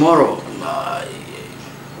 My tomorrow.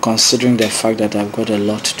 Considering the fact that I've got a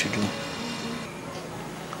lot to do.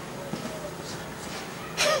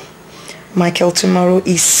 Micheal, tomorrow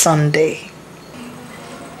is Sunday.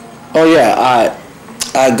 Oh yeah,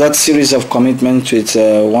 I got series of commitments with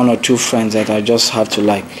one or two friends that I just have to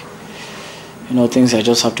things I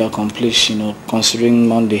just have to accomplish, considering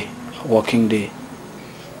Monday, working day.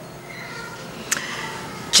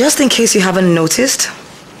 Just in case you haven't noticed,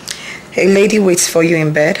 a lady waits for you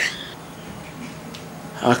in bed.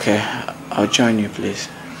 Okay, I'll join you, please.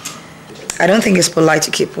 I don't think it's polite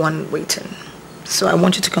to keep one waiting, so I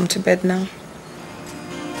want you to come to bed now.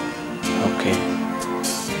 Okay.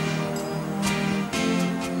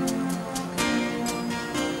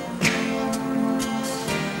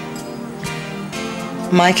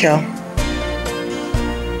 Micheal.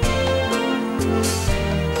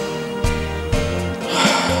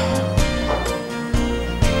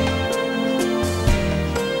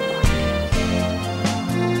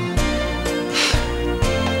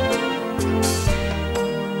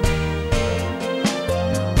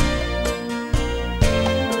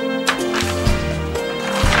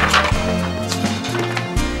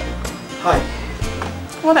 Hi.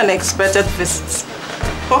 What an unexpected visit.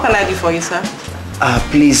 What can I do for you, sir?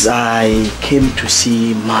 Please, I came to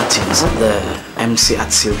see Martins, the MC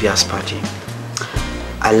at Sylvia's party.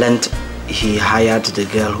 I learned he hired the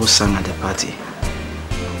girl who sang at the party.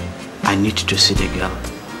 I need to see the girl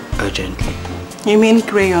urgently. You mean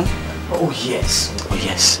Crayon? Oh yes.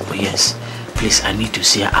 Please, I need to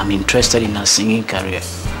see her. I'm interested in her singing career.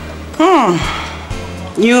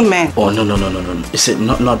 You man. Oh, no. Listen,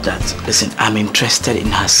 not that. Listen, I'm interested in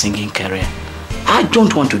her singing career. I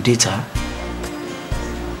don't want to date her.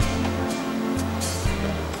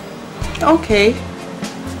 Okay.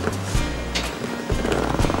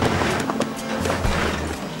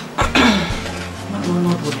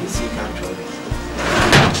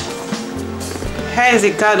 Here is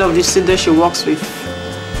the card of the studio she works with.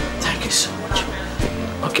 Thank you so much.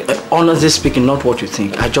 Okay, honestly speaking, not what you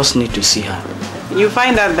think. I just need to see her. You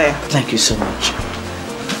find that there. Thank you so much.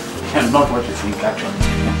 And not what you think, actually.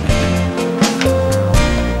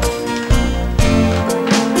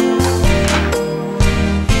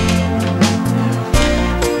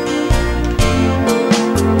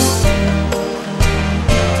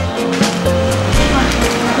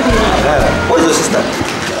 Where's your sister?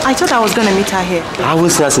 I thought I was going to meet her here. I haven't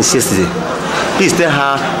seen her since yesterday. Please tell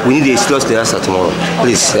her we need a serious rehearsal tomorrow.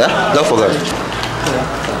 Please, yeah? Don't forget.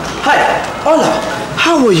 Hi, Ola.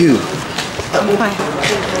 How are you? Fine.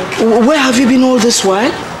 Where have you been all this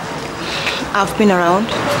while? I've been around.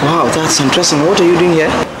 Wow, that's interesting. What are you doing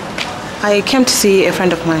here? I came to see a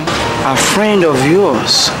friend of mine. A friend of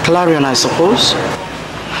yours? Clarion, I suppose?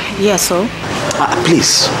 Yes, so?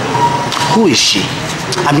 Please, who is she?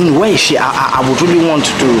 I mean, where is she? I would really want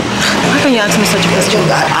to... How can you ask me such a question?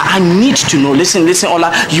 I need to know. Listen,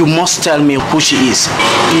 Ola, you must tell me who she is.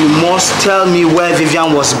 You must tell me where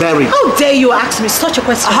Vivian was buried. How dare you ask me such a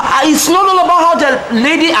question? It's not all about how the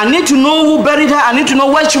lady... I need to know who buried her. I need to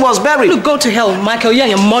know where she was buried. Look, go to hell, Michael. You're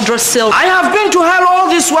your murderous self. I have been to hell all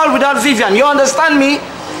this while without Vivian. You understand me?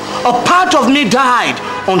 A part of me died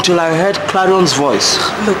until I heard Clarion's voice.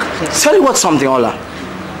 Look, please. Tell you what something, Ola.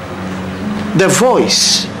 The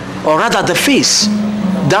voice, or rather the face,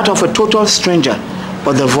 that of a total stranger,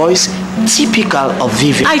 but the voice typical of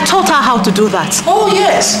Vivian. I taught her how to do that. Oh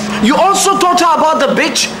yes. You also taught her about the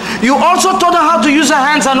beach. You also taught her how to use her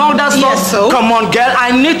hands and all that stuff. Yes, so? Come on, girl,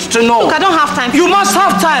 I need to know. Look, I don't have time. You must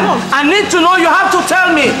have time. No. I need to know. You have to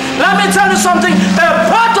tell me. Let me tell you something.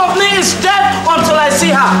 A part of me is dead until I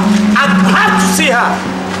see her. I have to see her.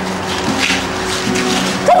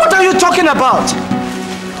 What are you talking about?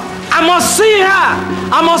 I must see her.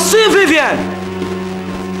 I must see Vivian.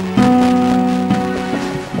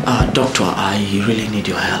 Doctor, I really need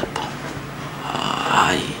your help.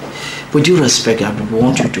 With due respect, I would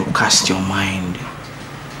want you to cast your mind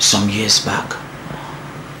some years back.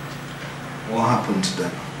 What happened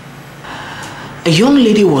then? A young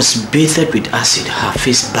lady was bathed with acid, her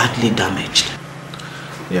face badly damaged.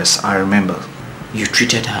 Yes, I remember. You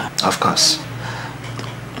treated her? Of course.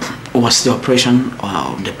 Was the operation,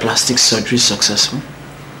 the plastic surgery successful?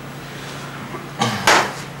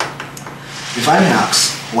 If I may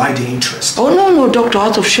ask, why the interest? Oh, no, doctor,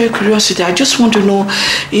 out of sheer curiosity, I just want to know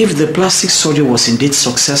if the plastic surgery was indeed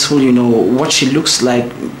successful, you know, what she looks like.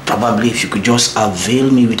 Probably if you could just avail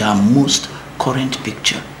me with her most current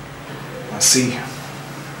picture. I see.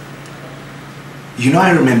 You know,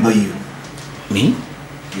 I remember you. Me?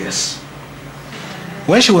 Yes.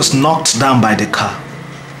 When she was knocked down by the car,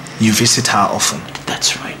 you visit her often.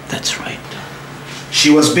 That's right, that's right. She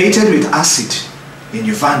was baited with acid and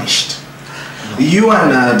you vanished. You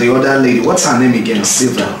and the other lady, what's her name again?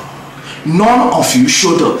 Sylvia. None of you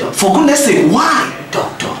showed up. For goodness sake, why?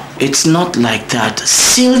 Doctor, it's not like that.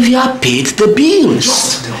 Sylvia paid the bills.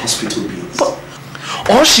 Just the hospital bills. But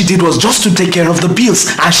all she did was just to take care of the bills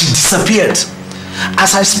and she disappeared.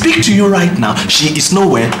 As I speak to you right now, she is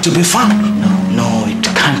nowhere to be found. No, it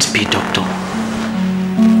can't be, doctor.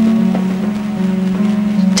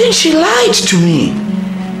 Then she lied to me.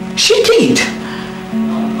 She did.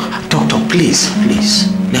 Doctor, please,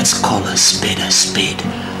 let's call a spade a spade.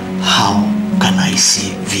 How can I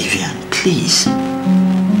see Vivian, please?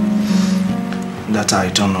 That I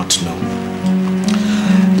do not know.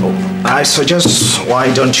 I suggest,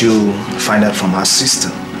 why don't you find out from her sister?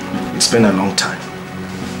 It's been a long time.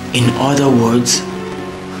 In other words,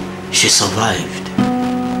 she survived.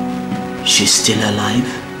 She's still alive?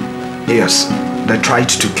 Yes, they tried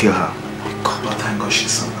to kill her. Oh my God. But thank God she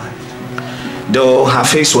survived. Though her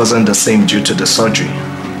face wasn't the same due to the surgery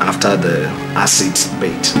after the acid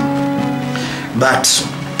bait. But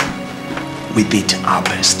we did our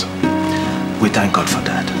best. We thank God for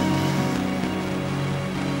that.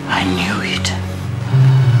 I knew it.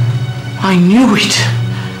 I knew it.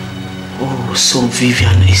 Oh, so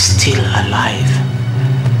Vivian is still alive.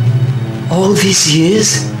 All these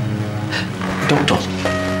years? Doctor,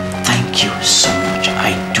 thank you so much.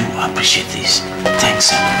 I do appreciate this.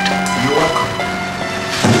 Thanks a lot. You're welcome.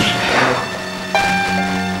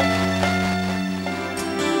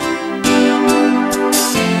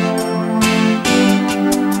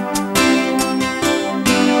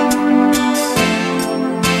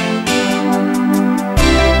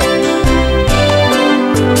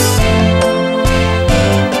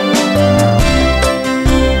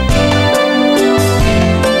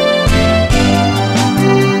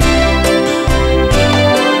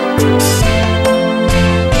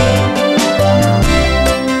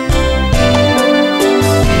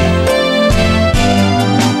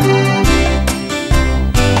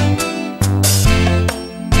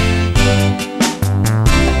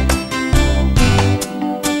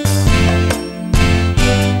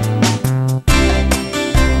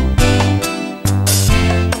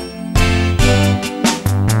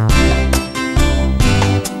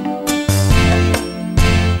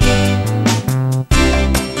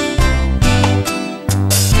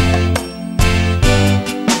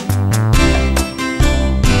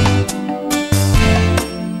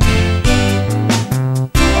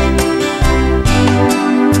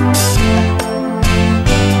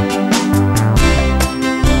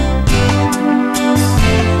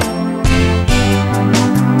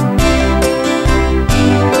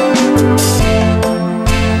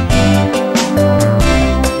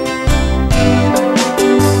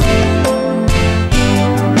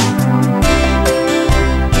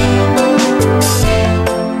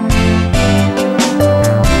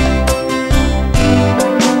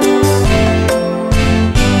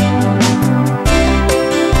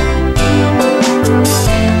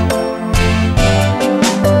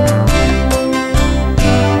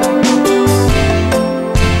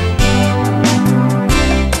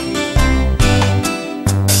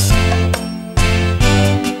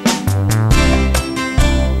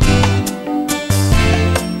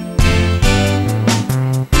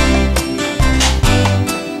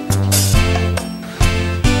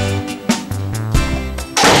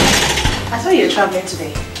 thought you were traveling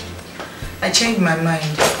today. I changed my mind.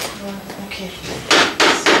 Okay.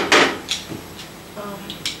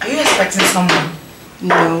 Are you expecting someone?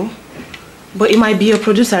 No. But it might be your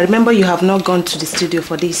producer. Remember, you have not gone to the studio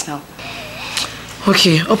for this now.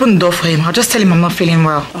 Okay, open the door for him. I'll just tell him I'm not feeling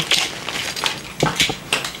well. Okay.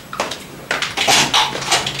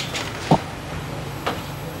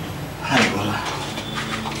 Hi, Bola.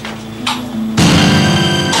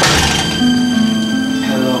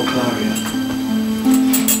 Hello, Claria.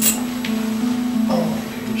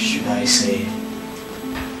 Or should I say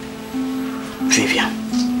Vivian?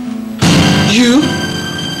 You?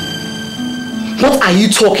 What are you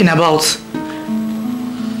talking about?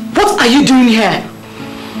 What are you doing here?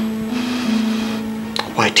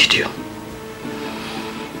 Why did you?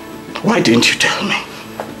 Why didn't you tell me?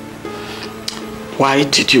 Why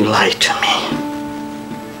did you lie to me?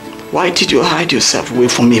 Why did you hide yourself away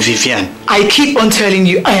from me, Vivian? I keep on telling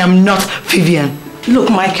you I am not Vivian. Look,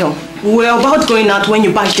 Michael, we were about going out when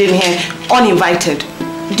you barged in here uninvited.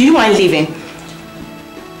 Do you mind leaving?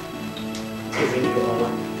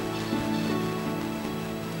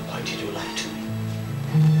 Why did you lie to me?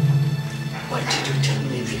 Why did you tell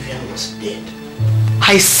me Vivian was dead?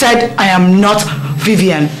 I said I am not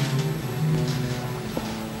Vivian.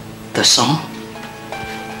 The song?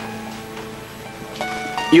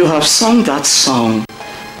 You have sung that song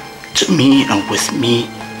to me and with me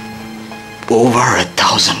over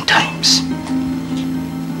 1,000 times.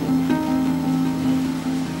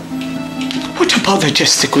 What about the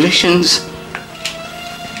gesticulations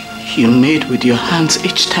you made with your hands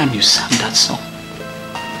each time you sang that song?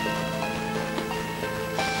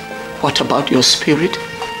 What about your spirit,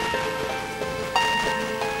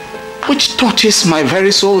 which touches my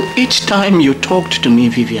very soul each time you talked to me,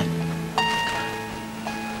 Vivian?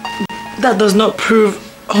 That does not prove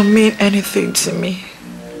or mean anything to me.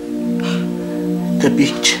 The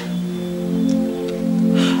beach.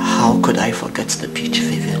 How could I forget the beach,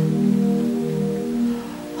 Vivian?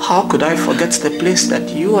 How could I forget the place that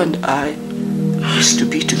you and I used to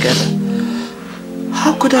be together?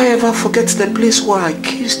 How could I ever forget the place where I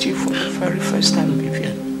kissed you for the very first time,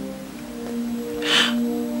 Vivian?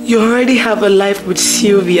 You already have a life with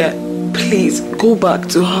Sylvia. Please, go back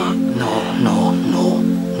to her. No.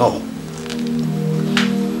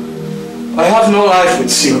 I have no life with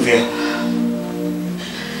Sylvia.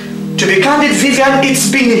 To be candid, Vivian, it's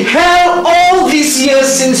been hell all these years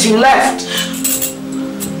since you left.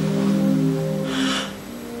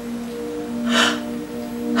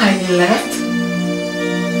 I left?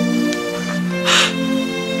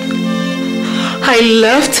 I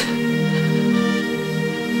left?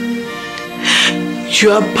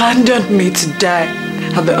 You abandoned me to die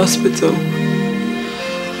at the hospital.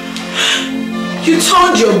 You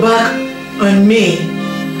turned your back on me.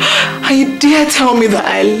 And you dare tell me that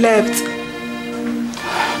I left.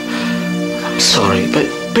 I'm sorry, but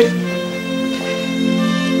the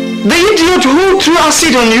idiot who threw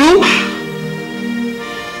acid on you,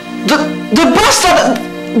 the bastard,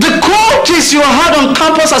 the qualities you had on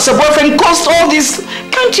campus as a boyfriend caused all this.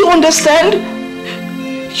 Can't you understand?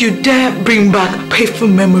 You dare bring back painful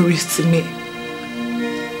memories to me.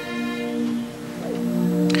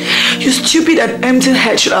 Your stupid and empty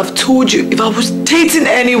head should have told you if I was dating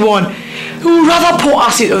anyone, he would rather pour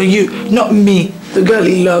acid on you, not me, the girl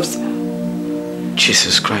he loves.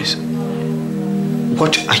 Jesus Christ.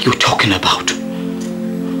 What are you talking about?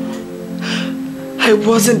 I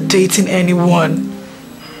wasn't dating anyone.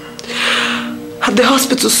 At the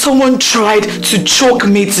hospital, someone tried to choke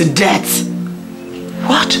me to death.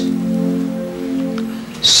 What?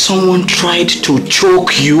 Someone tried to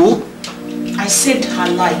choke you? I saved her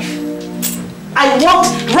life. I walked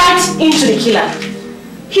right into the killer.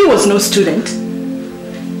 He was no student.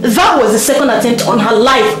 That was the second attempt on her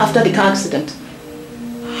life after the car accident.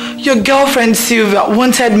 Your girlfriend Sylvia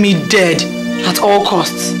wanted me dead at all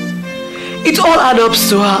costs. It all adds up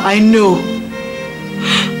to her, I know.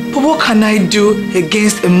 But what can I do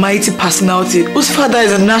against a mighty personality whose father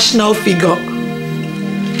is a national figure?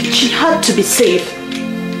 She had to be safe.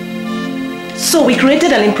 So we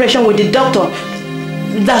created an impression with the doctor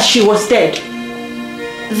that she was dead.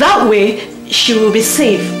 That way, she will be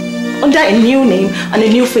safe under a new name and a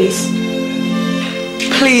new face.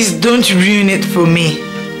 Please don't ruin it for me.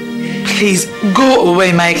 Please go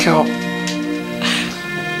away, Micheal.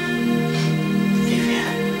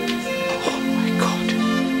 Vivian. Oh my God.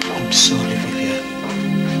 I'm sorry, Vivian.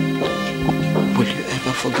 Will you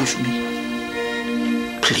ever forgive me?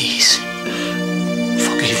 Please.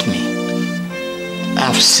 Forgive me.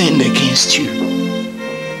 I've sinned against you.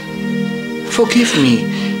 Forgive me.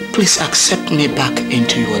 Please accept me back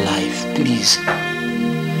into your life, please.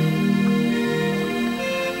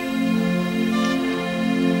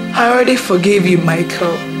 I already forgave you,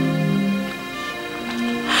 Micheal.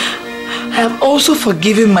 I have also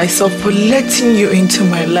forgiven myself for letting you into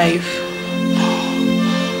my life.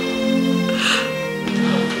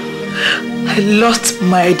 I lost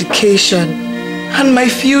my education and my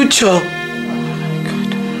future.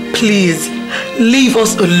 Please, leave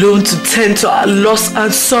us alone to tend to our loss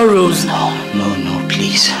and sorrows. No,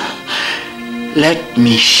 please. Let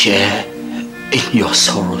me share in your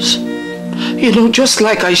sorrows. You know, just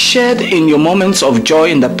like I shared in your moments of joy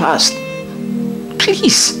in the past.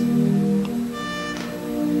 Please.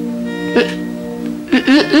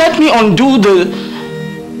 Let me undo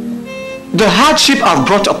the hardship I've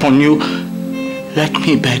brought upon you. Let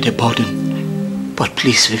me bear the burden. But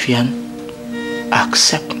please, Vivian,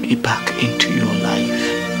 accept me back into your life.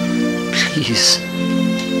 Please.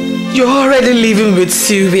 You're already living with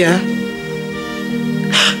Sylvia.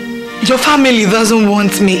 Your family doesn't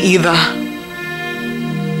want me either.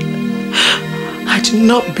 I do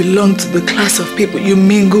not belong to the class of people you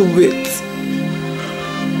mingle with.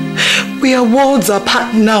 We are worlds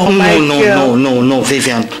apart now, Micheal. No,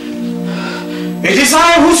 Vivian. It is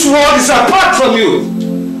I whose world is apart from you.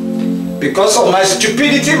 Because of my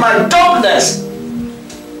stupidity, my dumbness.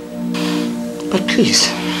 But please,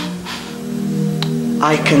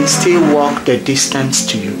 I can still walk the distance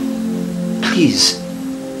to you. Please,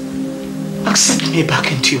 accept me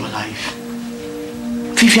back into your life.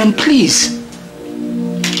 Vivian, please.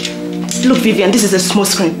 Look, Vivian, this is a small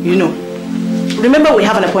screen, you know. Remember, we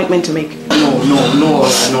have an appointment to make. No,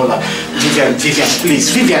 Vivian, please.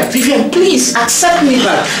 Vivian, please, accept me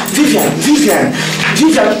back. Vivian,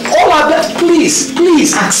 all of that, please,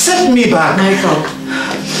 accept me back. Micheal,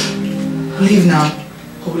 leave now. I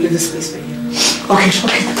will leave this place for you. Okay.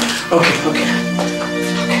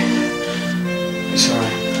 It's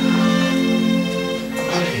alright.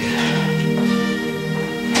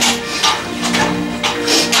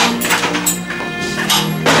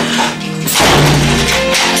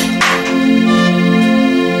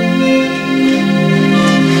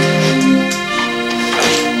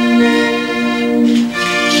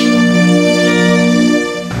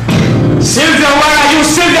 Sylvia, where are you?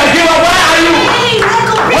 Sylvia, give up, where are you? Hey,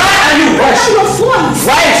 Micheal, where are you? Your voice.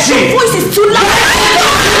 Why is she? Your voice is too loud.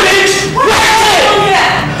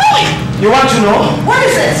 You want to know? What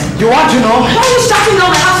is it? You want to know? Why are you shutting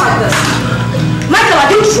down the house like this? Micheal,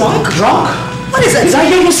 are you drunk? Drunk? What is it? Did I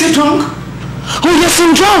hear you say drunk? Oh yes,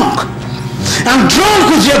 I'm drunk. I'm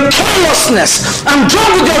drunk with your carelessness. I'm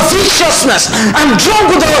drunk with your viciousness. I'm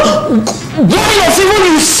drunk with the way of even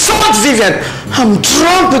you insult, Vivian. I'm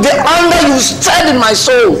drunk with the anger you stirred in my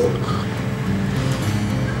soul.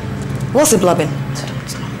 What's the blabbing?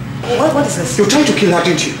 What is this? You tried to kill her,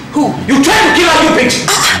 didn't you? Who? You tried to kill her, you bitch!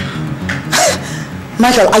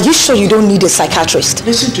 Micheal, are you sure you don't need a psychiatrist?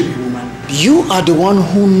 Listen to me, woman. You are the one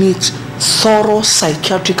who needs thorough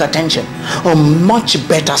psychiatric attention. Or much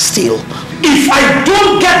better still, if I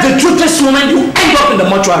don't get the truth this moment, you end up in the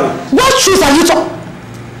mortuary. What truth are you talking?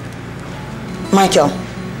 Micheal,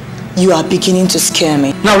 you are beginning to scare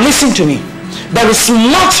me. Now listen to me. There is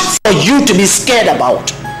much for you to be scared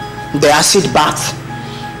about. The acid bath,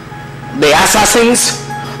 the assassins,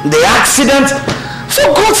 the accident. For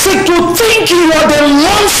God's sake, to think you are the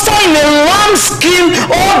monster in a lamb's skin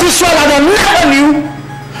all this while and I never knew.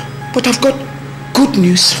 But I've got good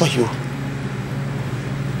news for you.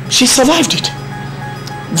 She survived it.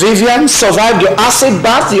 Vivian survived your acid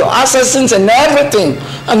bath, your assassins and everything.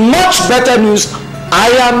 And much better news, I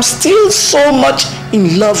am still so much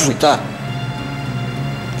in love with her.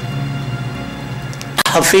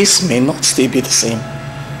 Her face may not still be the same,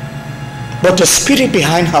 but the spirit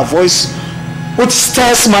behind her voice, which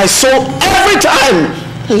stirs my soul every time,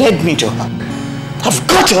 led me to her. I've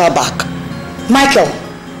got her back. Micheal,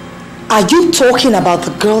 are you talking about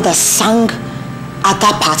the girl that sang at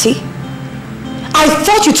that party? I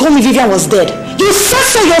thought you told me Vivian was dead. You said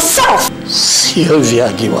so yourself.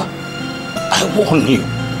 Sylvia Giwa, I warn you,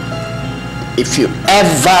 if you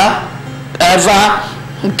ever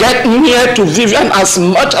get near to Vivian as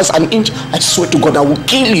much as an inch, I swear to God I will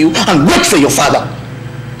kill you and wait for your father.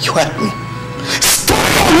 You heard me. Stay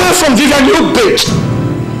away from Vivian, you bitch.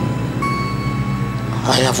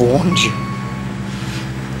 I have warned you.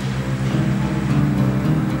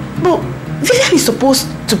 But Vivian is supposed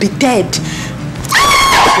to be dead.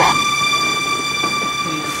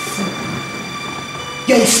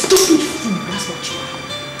 You're a stupid fool, that's what you are.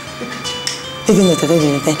 Vivian is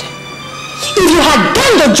dead. If you had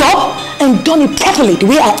done the job and done it properly, the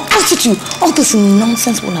way I asked you to, all this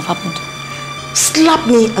nonsense wouldn't have happened. Slap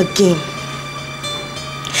me again.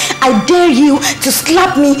 I dare you to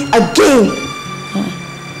slap me again.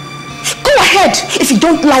 Go ahead if you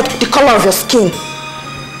don't like the color of your skin.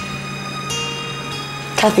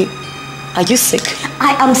 Kathy, are you sick?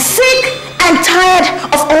 I am sick and tired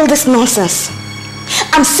of all this nonsense.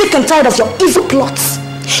 I'm sick and tired of your evil plots,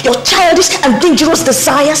 your childish and dangerous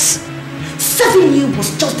desires. Serving you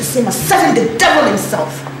was just the same as serving the devil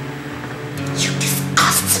himself. You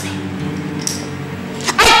disgust me.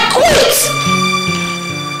 I quit!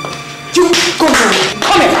 You go now.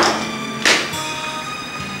 Come here.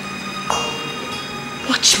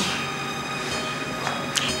 Watch me.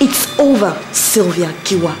 It's over, Sylvia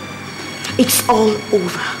Giwa. It's all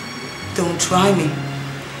over. Don't try me.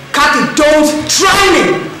 Kathy, don't try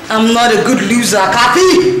me! I'm not a good loser,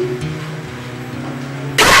 Kathy!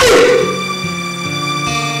 Kathy!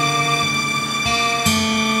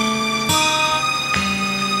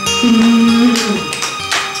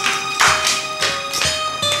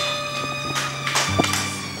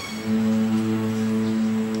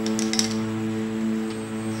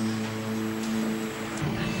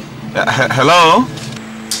 Hello?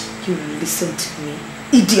 You listen to me,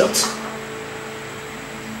 idiot.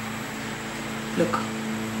 Look,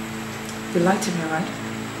 you lied to me, right?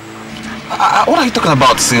 What are you talking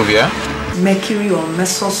about, Sylvia? Mercury or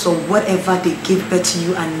Mesos or whatever they gave birth to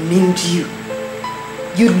you and named you.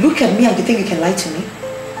 You look at me and you think you can lie to me?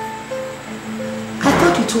 I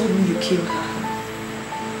thought you told me you killed her.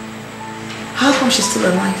 How come she's still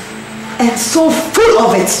alive? And so full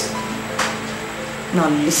of it? Now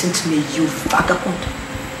listen to me, you vagabond.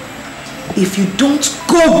 If you don't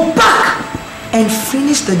go back and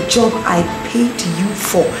finish the job I paid you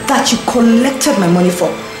for, that you collected my money for,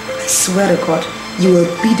 I swear to God, you will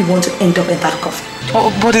be the one to end up in that coffin.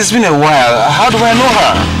 Oh, but it's been a while. How do I know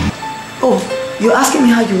her? Oh, you're asking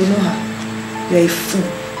me how you will know her? You're a fool.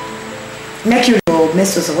 Mercury or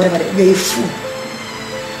Mesos or whatever, you're a fool.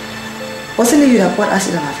 Wasn't it you that poured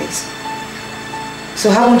acid on her face? So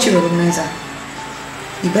how won't you recognize her?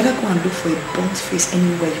 You better go and look for a burnt face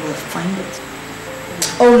anywhere you will find it.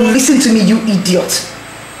 Oh, listen to me, you idiot.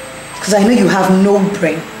 Because I know you have no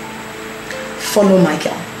brain. Follow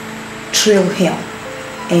Micheal. Trail him.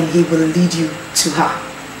 And he will lead you to her.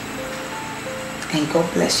 And God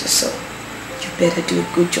bless your soul. You better do a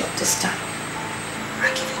good job this time.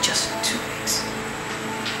 I'll give you just 2 weeks.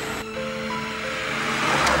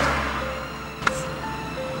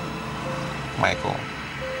 Micheal.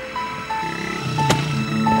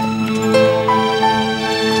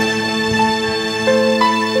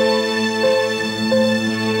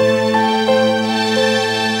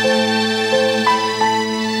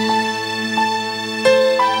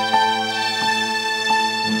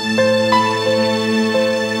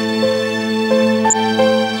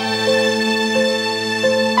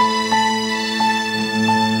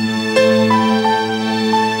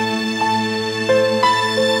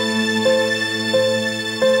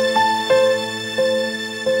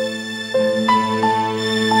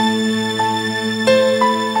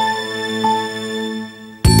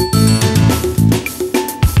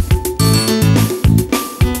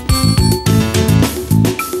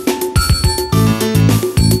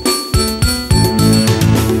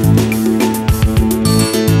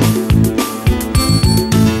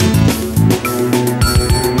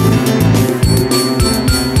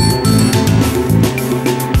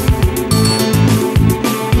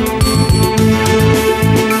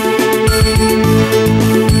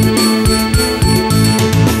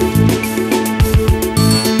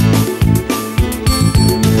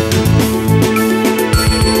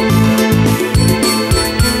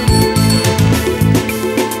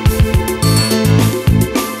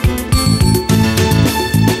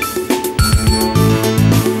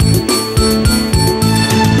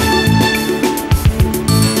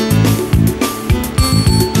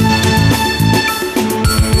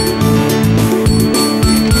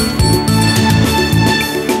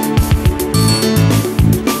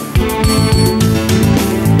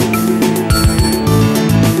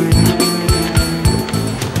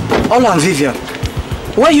 Ola and Vivian,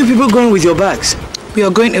 where are you people going with your bags? We are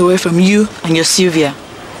going away from you and your Sylvia.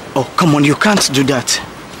 Oh, come on, you can't do that.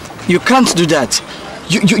 You can't do that.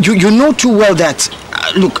 You know too well that,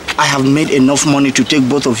 look, I have made enough money to take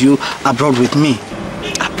both of you abroad with me.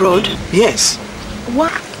 Abroad? Yes.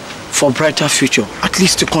 What? For a brighter future, at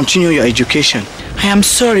least to continue your education. I am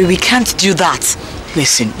sorry, we can't do that.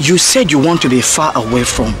 Listen, you said you want to be far away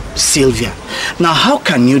from Sylvia. Now, how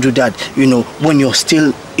can you do that, when you're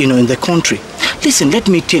still, in the country? Listen, let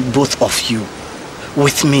me take both of you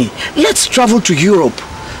with me. Let's travel to Europe.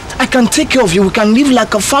 I can take care of you. We can live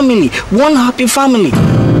like a family. One happy family.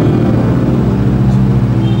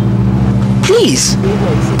 Please.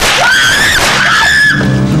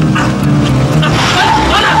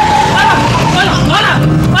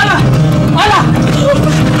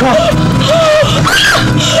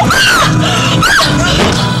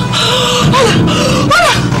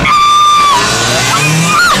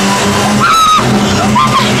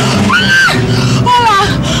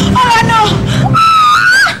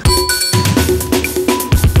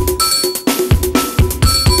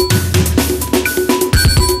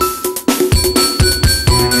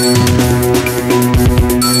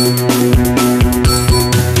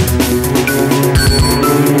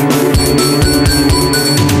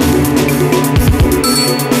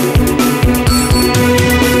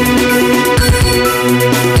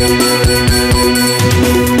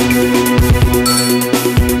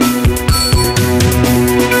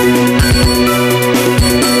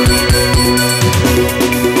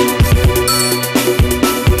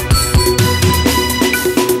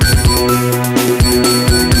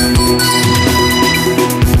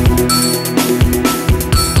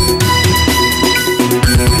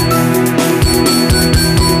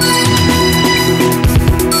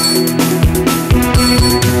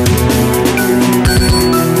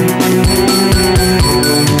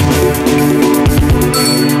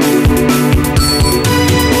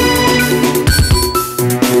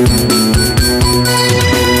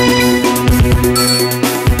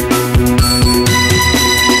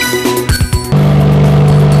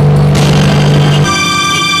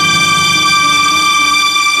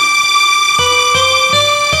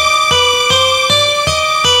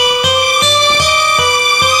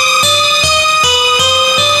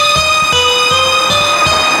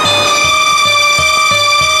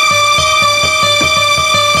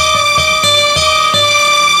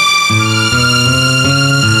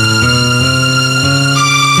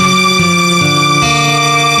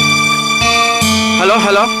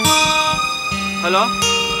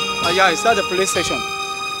 Yeah, is that the police station?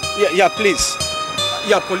 Yeah, please.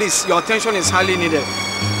 Yeah, police, your attention is highly needed.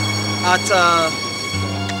 At,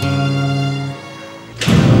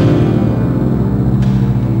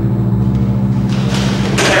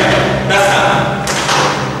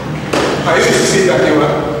 Are you to see that you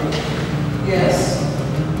are? Yes.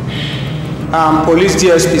 Police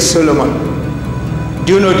DSP Solomon.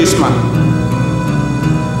 Do you know this man?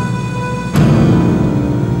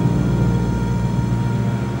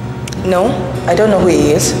 No, I don't know who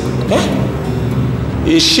he is.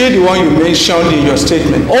 Is she the one you mentioned in your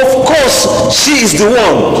statement? Of course, she is the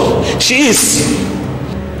one. She is.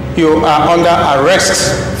 You are under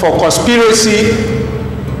arrest for conspiracy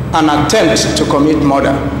and attempt to commit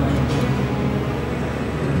murder.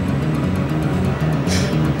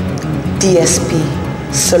 DSP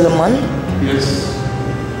Solomon? Yes.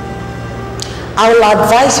 I will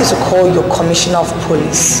advise you to call your commissioner of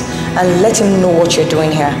police and let him know what you're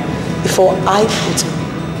doing here before I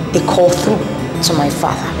put a call through to my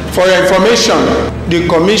father. For your information, the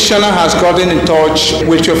commissioner has gotten in touch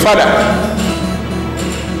with your father.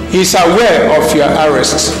 He is aware of your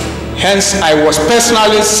arrest. Hence, I was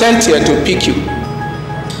personally sent here to pick you.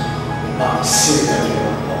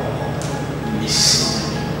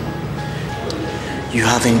 You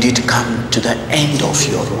have indeed come to the end of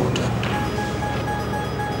your road.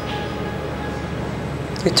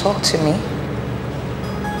 You talk to me?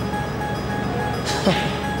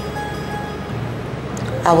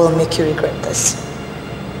 I will make you regret this.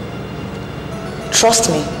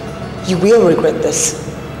 Trust me, you will regret this.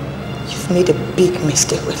 You've made a big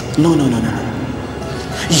mistake with me. No.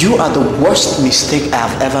 You are the worst mistake I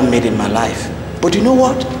have ever made in my life. But you know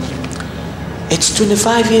what? It's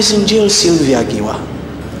 25 years in jail, Sylvia Giwa.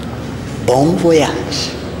 Bon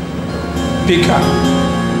voyage. Pika.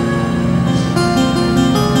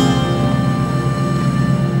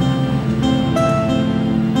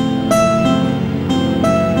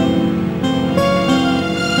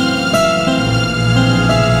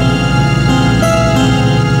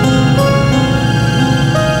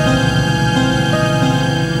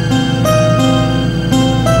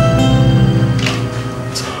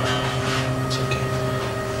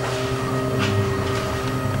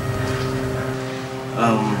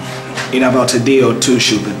 In about a day or two,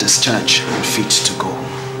 she'll be discharged and fit to go.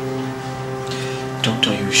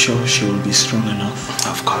 Doctor, you sure she will be strong enough?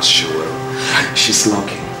 Of course she will. She's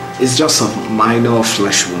lucky. It's just a minor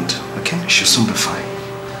flesh wound, okay? She'll soon be fine.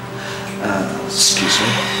 Excuse me.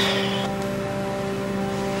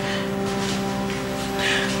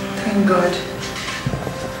 Thank God.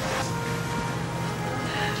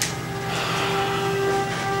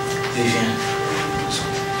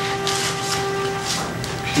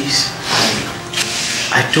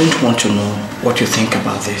 don't want to know what you think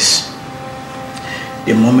about this.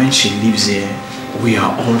 The moment she leaves here, we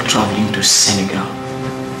are all traveling to Senegal.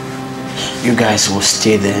 You guys will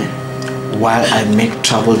stay there while I make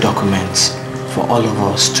travel documents for all of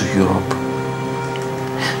us to Europe.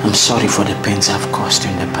 I'm sorry for the pains I've caused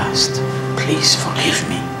you in the past. Please forgive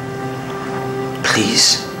me.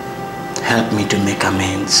 Please help me to make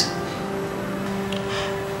amends.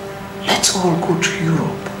 Let's all go to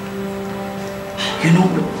Europe. You know,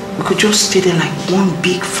 we could just stay there like one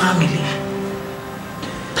big family.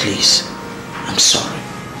 Please, I'm sorry.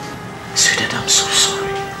 Sweetheart, I'm so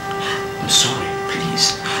sorry. I'm sorry,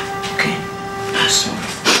 please. Okay? I'm sorry.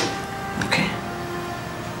 Okay?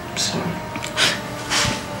 I'm sorry.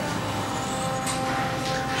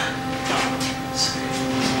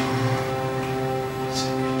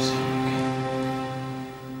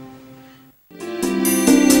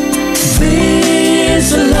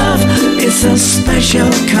 This love is a special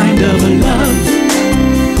kind of love.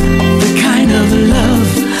 The kind of love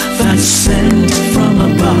that's sent from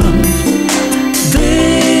above.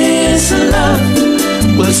 This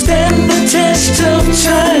love will stand the test of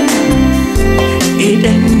time. It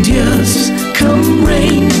endures, come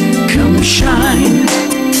rain, come shine.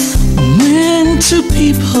 When two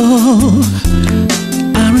people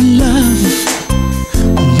are in love,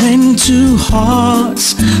 when two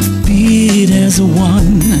hearts beat as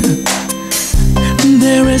one,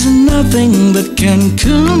 there is nothing that can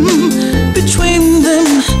come between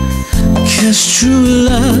them. 'Cause true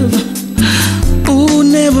love, oh,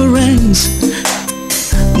 never ends.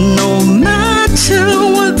 No matter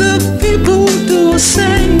what the people do or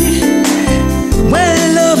say,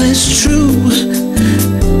 when love is true,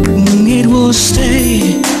 it will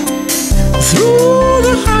stay. Through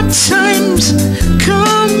the hard times,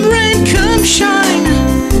 come rain, come shine.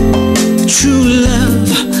 True love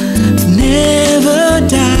never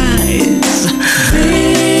dies.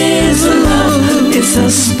 This love is a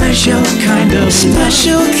special kind of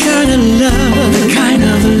love. The kind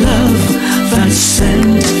of love that's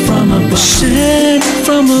sent from above. Sent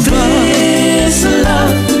from above. This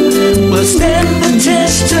love will stand the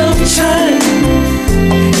test of time.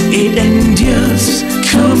 It endures,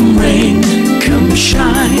 come rain, come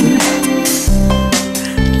shine.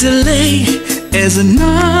 Delay is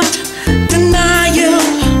not denial.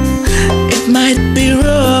 It might be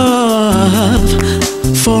rough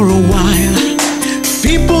for a while.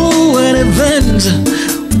 People and events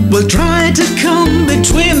will try to come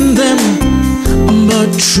between them, but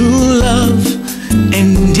true love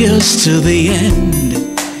endures to the end.